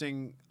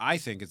interesting, I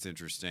think it's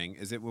interesting,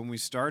 is that when we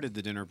started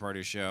the Dinner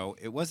Party Show,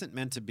 it wasn't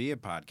meant to be a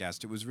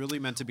podcast. It was really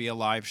meant to be a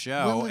live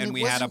show, and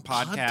we had a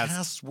podcast.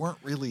 Podcasts weren't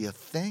really a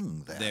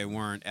thing then. They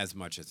weren't as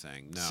much a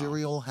thing, no.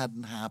 Serial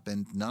hadn't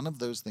happened. None of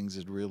those things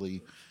had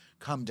really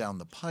come down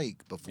the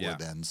pike before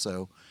then.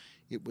 So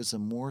it was a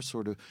more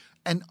sort of...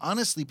 And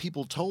honestly,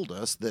 people told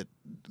us that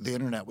the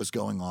internet was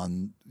going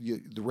on,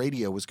 the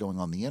radio was going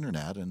on the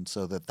internet, and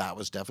so that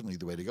was definitely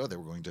the way to go.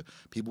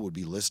 People would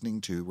be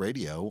listening to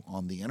radio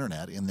on the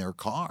internet in their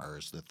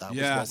cars, that was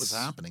what was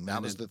happening.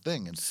 That was the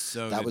thing, and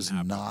that was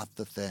not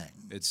the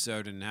thing. It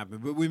so didn't happen.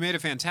 But we made a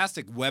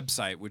fantastic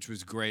website, which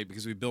was great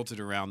because we built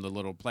it around the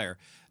little player.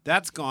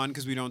 That's gone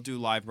because we don't do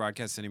live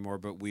broadcasts anymore,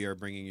 but we are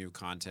bringing you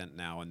content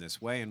now in this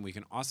way, and we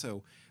can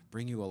also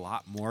bring you a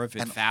lot more of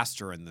it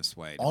faster in this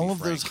way. All of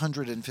those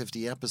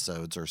 150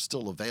 episodes are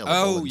still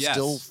available and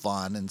still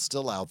fun and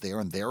still out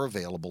there, and they're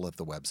available at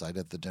the website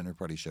at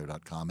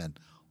thedinnerpartyshow.com, and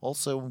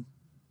also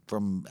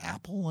from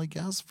Apple, I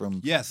guess.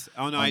 Yes,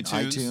 on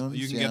iTunes.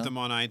 You can get them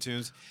on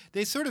iTunes.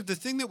 The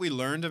thing that we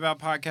learned about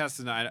podcasts,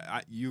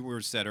 and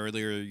you said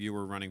earlier you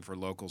were running for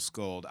Local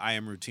Scold. I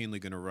am routinely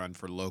going to run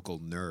for Local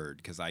Nerd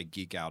because I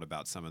geek out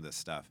about some of this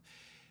stuff.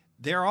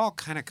 They're all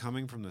kind of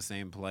coming from the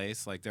same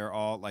place. Like they're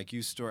all like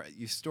you store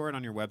it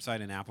on your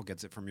website, and Apple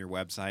gets it from your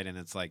website, and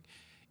it's like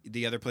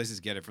the other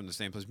places get it from the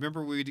same place.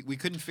 Remember, we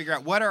couldn't figure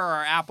out what are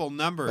our Apple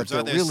numbers. But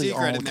are they really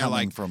secret? all And they're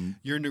like, from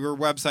your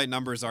website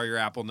numbers are your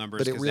Apple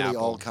numbers. But it really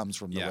Apple, all comes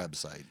from the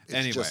website.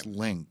 It's just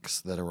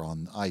links that are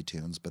on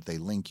iTunes, but they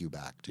link you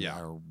back to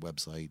our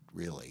website,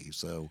 really.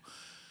 So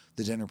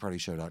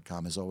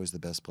thedinnerpartyshow.com is always the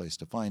best place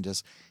to find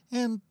us.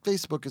 And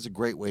Facebook is a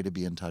great way to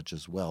be in touch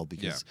as well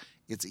because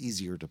it's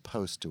easier to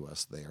post to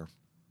us there.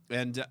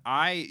 And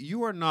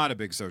you are not a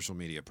big social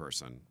media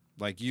person.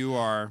 Like you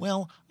are.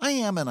 Well, I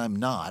am and I'm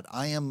not.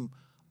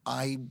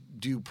 I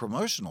do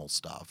promotional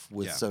stuff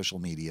with social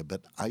media,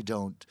 but you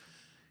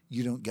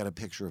don't get a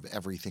picture of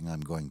everything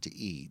I'm going to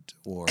eat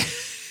or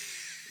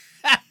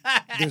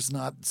there's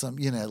not some,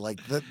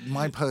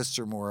 my posts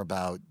are more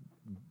about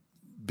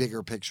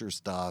bigger picture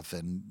stuff,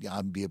 and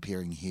I'll be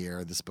appearing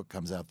here. This book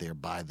comes out there.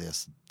 Buy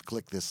this.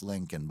 Click this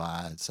link and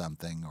buy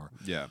something. Or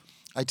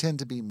I tend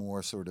to be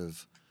more sort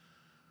of.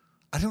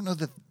 I don't know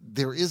that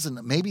there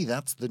isn't. Maybe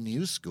that's the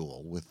new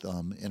school with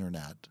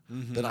internet.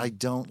 Mm-hmm. But I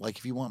don't like.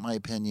 If you want my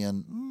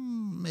opinion,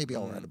 maybe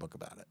I'll write a book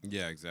about it.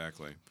 Yeah,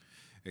 exactly.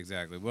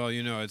 Exactly. Well,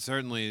 it's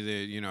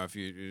certainly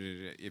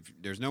if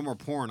there's no more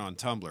porn on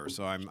Tumblr,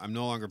 so I'm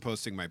no longer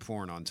posting my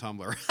porn on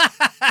Tumblr.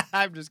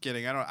 I'm just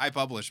kidding. I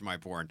publish my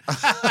porn.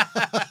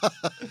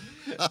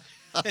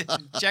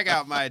 Check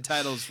out my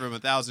titles from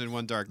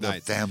 1001 Dark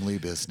Nights. The family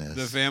business.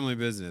 The family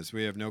business.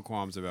 We have no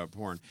qualms about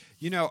porn.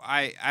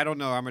 I don't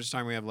know how much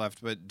time we have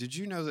left, but did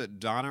you know that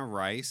Donna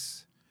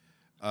Rice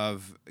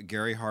of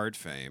Gary Hart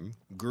fame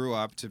grew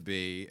up to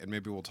be, and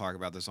maybe we'll talk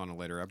about this on a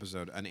later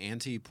episode, an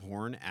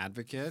anti-porn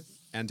advocate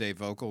and a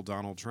vocal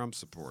Donald Trump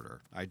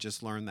supporter. I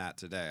just learned that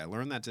today. I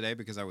learned that today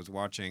because I was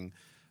watching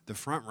The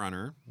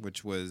Frontrunner,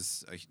 which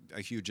was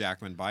a Hugh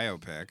Jackman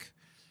biopic.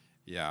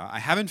 Yeah, I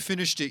haven't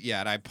finished it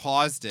yet. I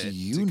paused it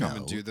to come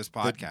and do this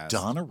podcast. That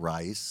Donna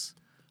Rice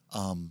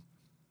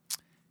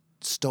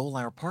stole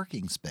our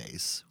parking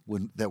space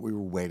that we were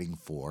waiting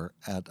for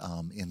at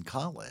in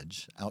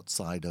college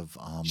outside of.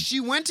 She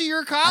went to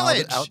your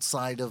college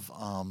outside of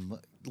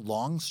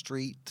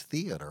Longstreet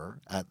Theater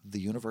at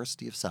the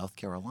University of South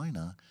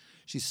Carolina.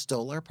 She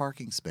stole our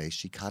parking space.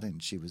 She cut in.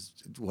 She was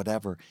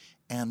whatever,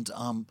 and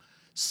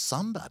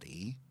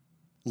somebody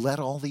let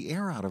all the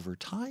air out of her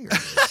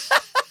tires.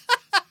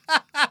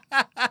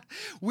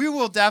 We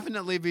will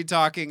definitely be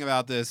talking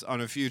about this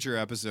on a future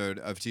episode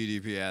of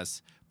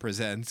TDPS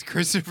Presents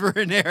Christopher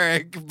and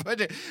Eric.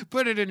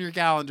 Put it in your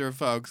calendar,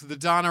 folks. The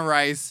Donna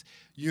Rice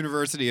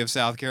University of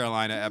South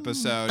Carolina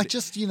episode I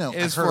just, you know,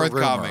 is I heard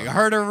forthcoming. A rumor.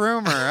 Heard a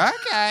rumor.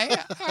 Okay.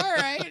 All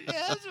right.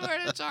 Yeah, that's what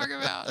to talk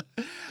about.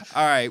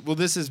 All right. Well,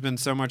 this has been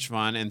so much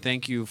fun, and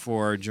thank you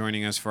for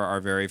joining us for our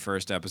very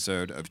first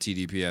episode of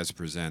TDPS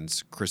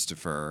Presents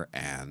Christopher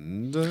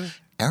and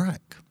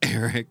Eric.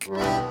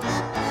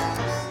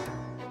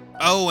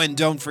 Oh, and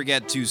don't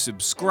forget to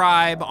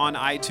subscribe on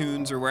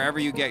iTunes or wherever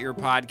you get your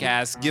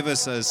podcasts. Give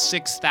us a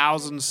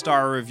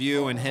 6,000-star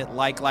review and hit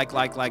like.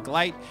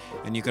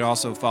 And you can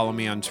also follow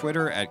me on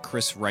Twitter at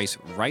Chris Rice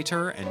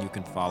Writer, and you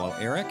can follow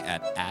Eric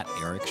at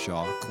Eric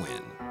Shaw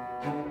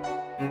Quinn.